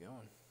 let's keep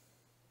going.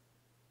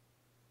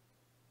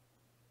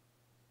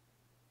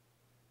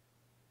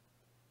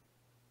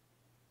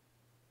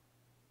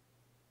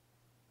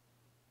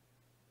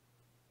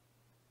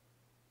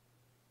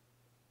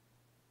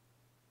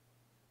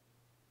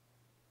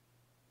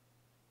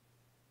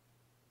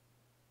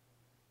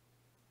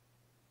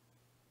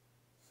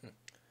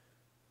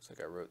 Looks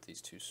like I wrote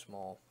these too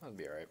small. That'll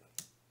be alright.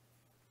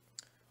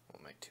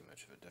 Won't make too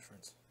much of a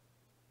difference.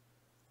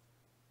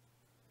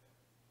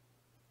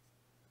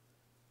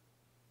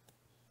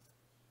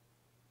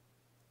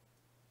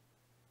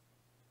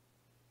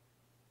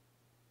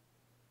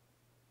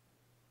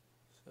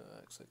 So it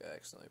looks like I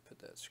accidentally put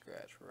that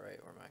scratch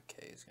right where my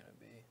K is going to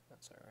be.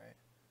 That's alright.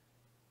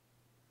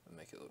 I'll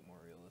make it look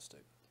more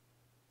realistic.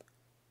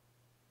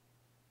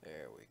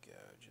 There we go,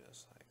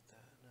 just like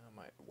that. Now I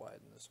might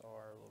widen this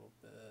R a little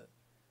bit.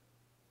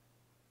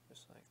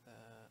 Just like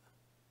that.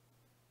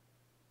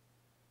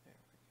 There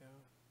we go.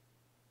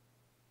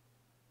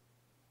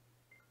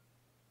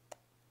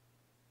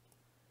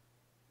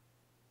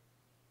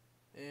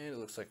 And it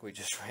looks like we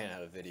just ran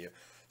out of video.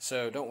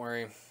 So don't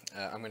worry,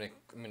 I'm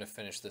gonna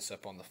finish this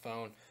up on the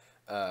phone.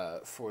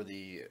 For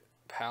the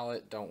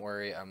palette, don't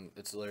worry,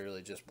 it's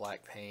literally just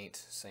black paint,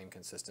 same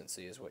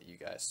consistency as what you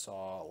guys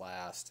saw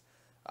last.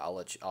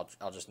 I'll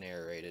just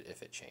narrate it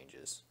if it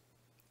changes.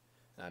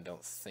 And I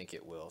don't think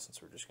it will,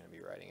 since we're just going to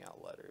be writing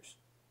out letters.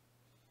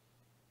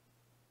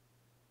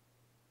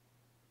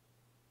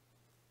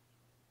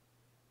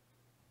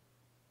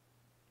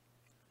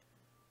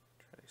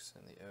 Try to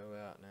extend the O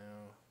out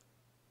now.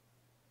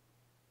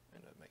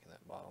 End up making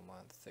that bottom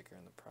line thicker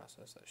in the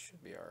process. That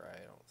should be alright.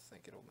 I don't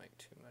think it'll make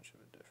too much of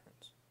a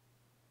difference.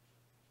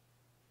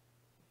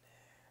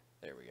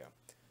 There we go.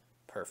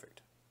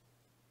 Perfect.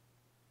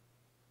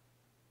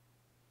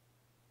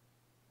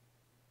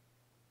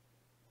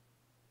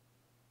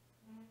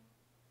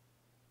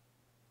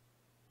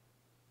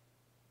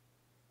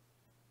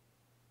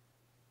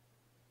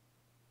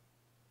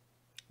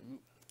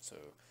 So,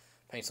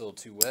 paint's a little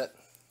too wet,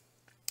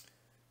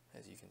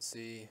 as you can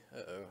see.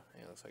 Uh-oh,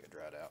 it looks like it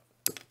dried out.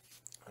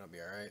 That'll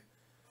be alright.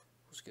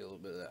 Let's get a little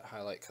bit of that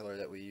highlight color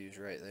that we use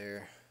right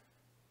there.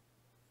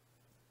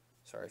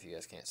 Sorry if you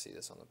guys can't see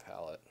this on the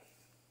palette.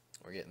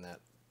 We're getting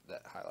that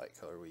highlight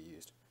color we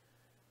used.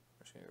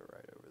 We're just going to go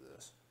right over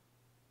this.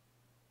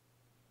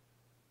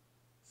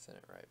 Send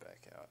it right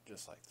back out,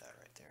 just like that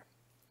right there.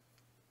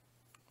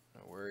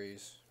 No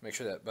worries. Make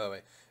sure that, by the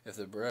way, if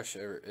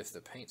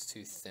the paint's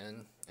too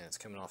thin and it's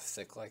coming off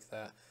thick like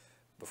that,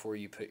 before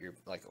you put your,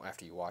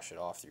 after you wash it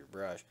off your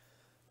brush,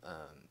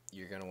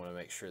 you're going to want to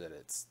make sure that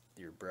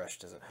your brush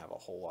doesn't have a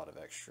whole lot of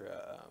extra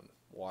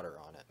water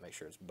on it. Make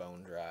sure it's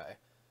bone dry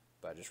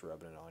by just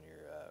rubbing it on your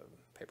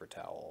paper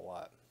towel a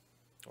lot,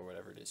 or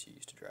whatever it is you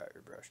use to dry out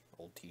your brush.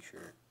 Old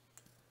t-shirt,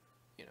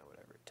 you know,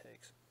 whatever it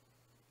takes.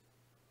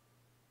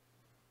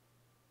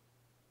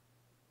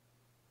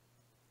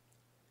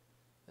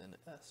 Then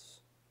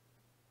S.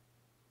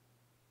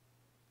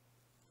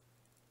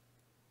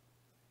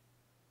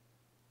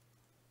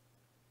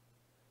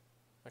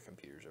 My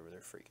computer's over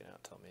there freaking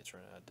out, telling me it's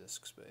running out of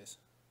disk space.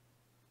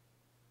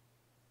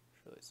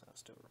 Surely it's not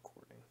still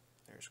recording.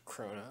 There's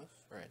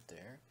Chronos right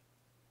there.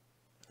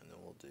 And then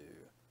we'll do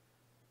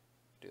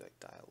like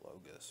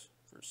dialogus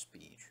for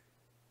speech.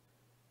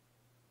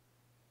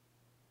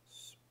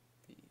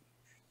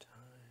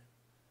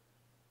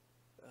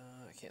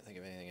 I can't think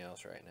of anything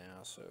else right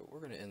now, so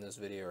we're going to end this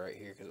video right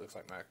here because it looks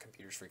like my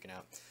computer's freaking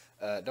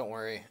out. Don't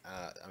worry,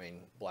 I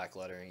mean, black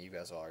lettering, you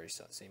guys have already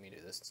seen me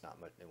do this. It's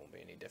not much, it won't be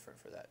any different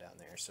for that down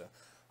there. So,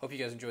 hope you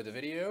guys enjoyed the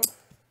video.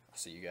 I'll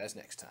see you guys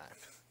next time.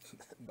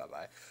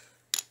 Bye-bye.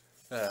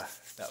 That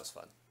was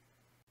fun.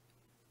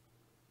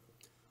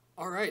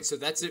 Alright, so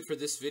that's it for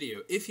this video.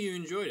 If you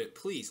enjoyed it,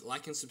 please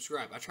like and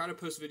subscribe. I try to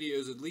post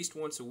videos at least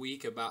once a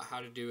week about how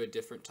to do a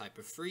different type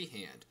of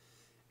freehand.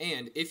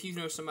 And if you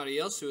know somebody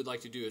else who would like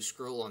to do a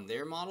scroll on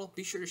their model,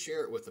 be sure to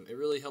share it with them. It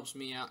really helps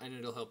me out, and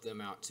it'll help them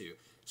out too.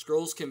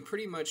 Scrolls can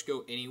pretty much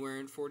go anywhere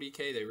in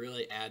 40K. They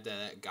really add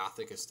that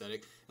gothic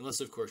aesthetic, unless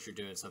of course you're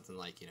doing something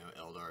like, you know,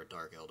 Eldar,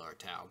 Dark Eldar,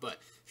 Tau. But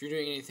if you're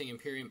doing anything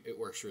Imperium, it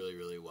works really,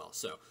 really well.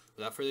 So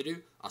without further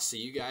ado, I'll see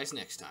you guys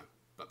next time.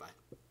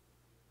 Bye-bye.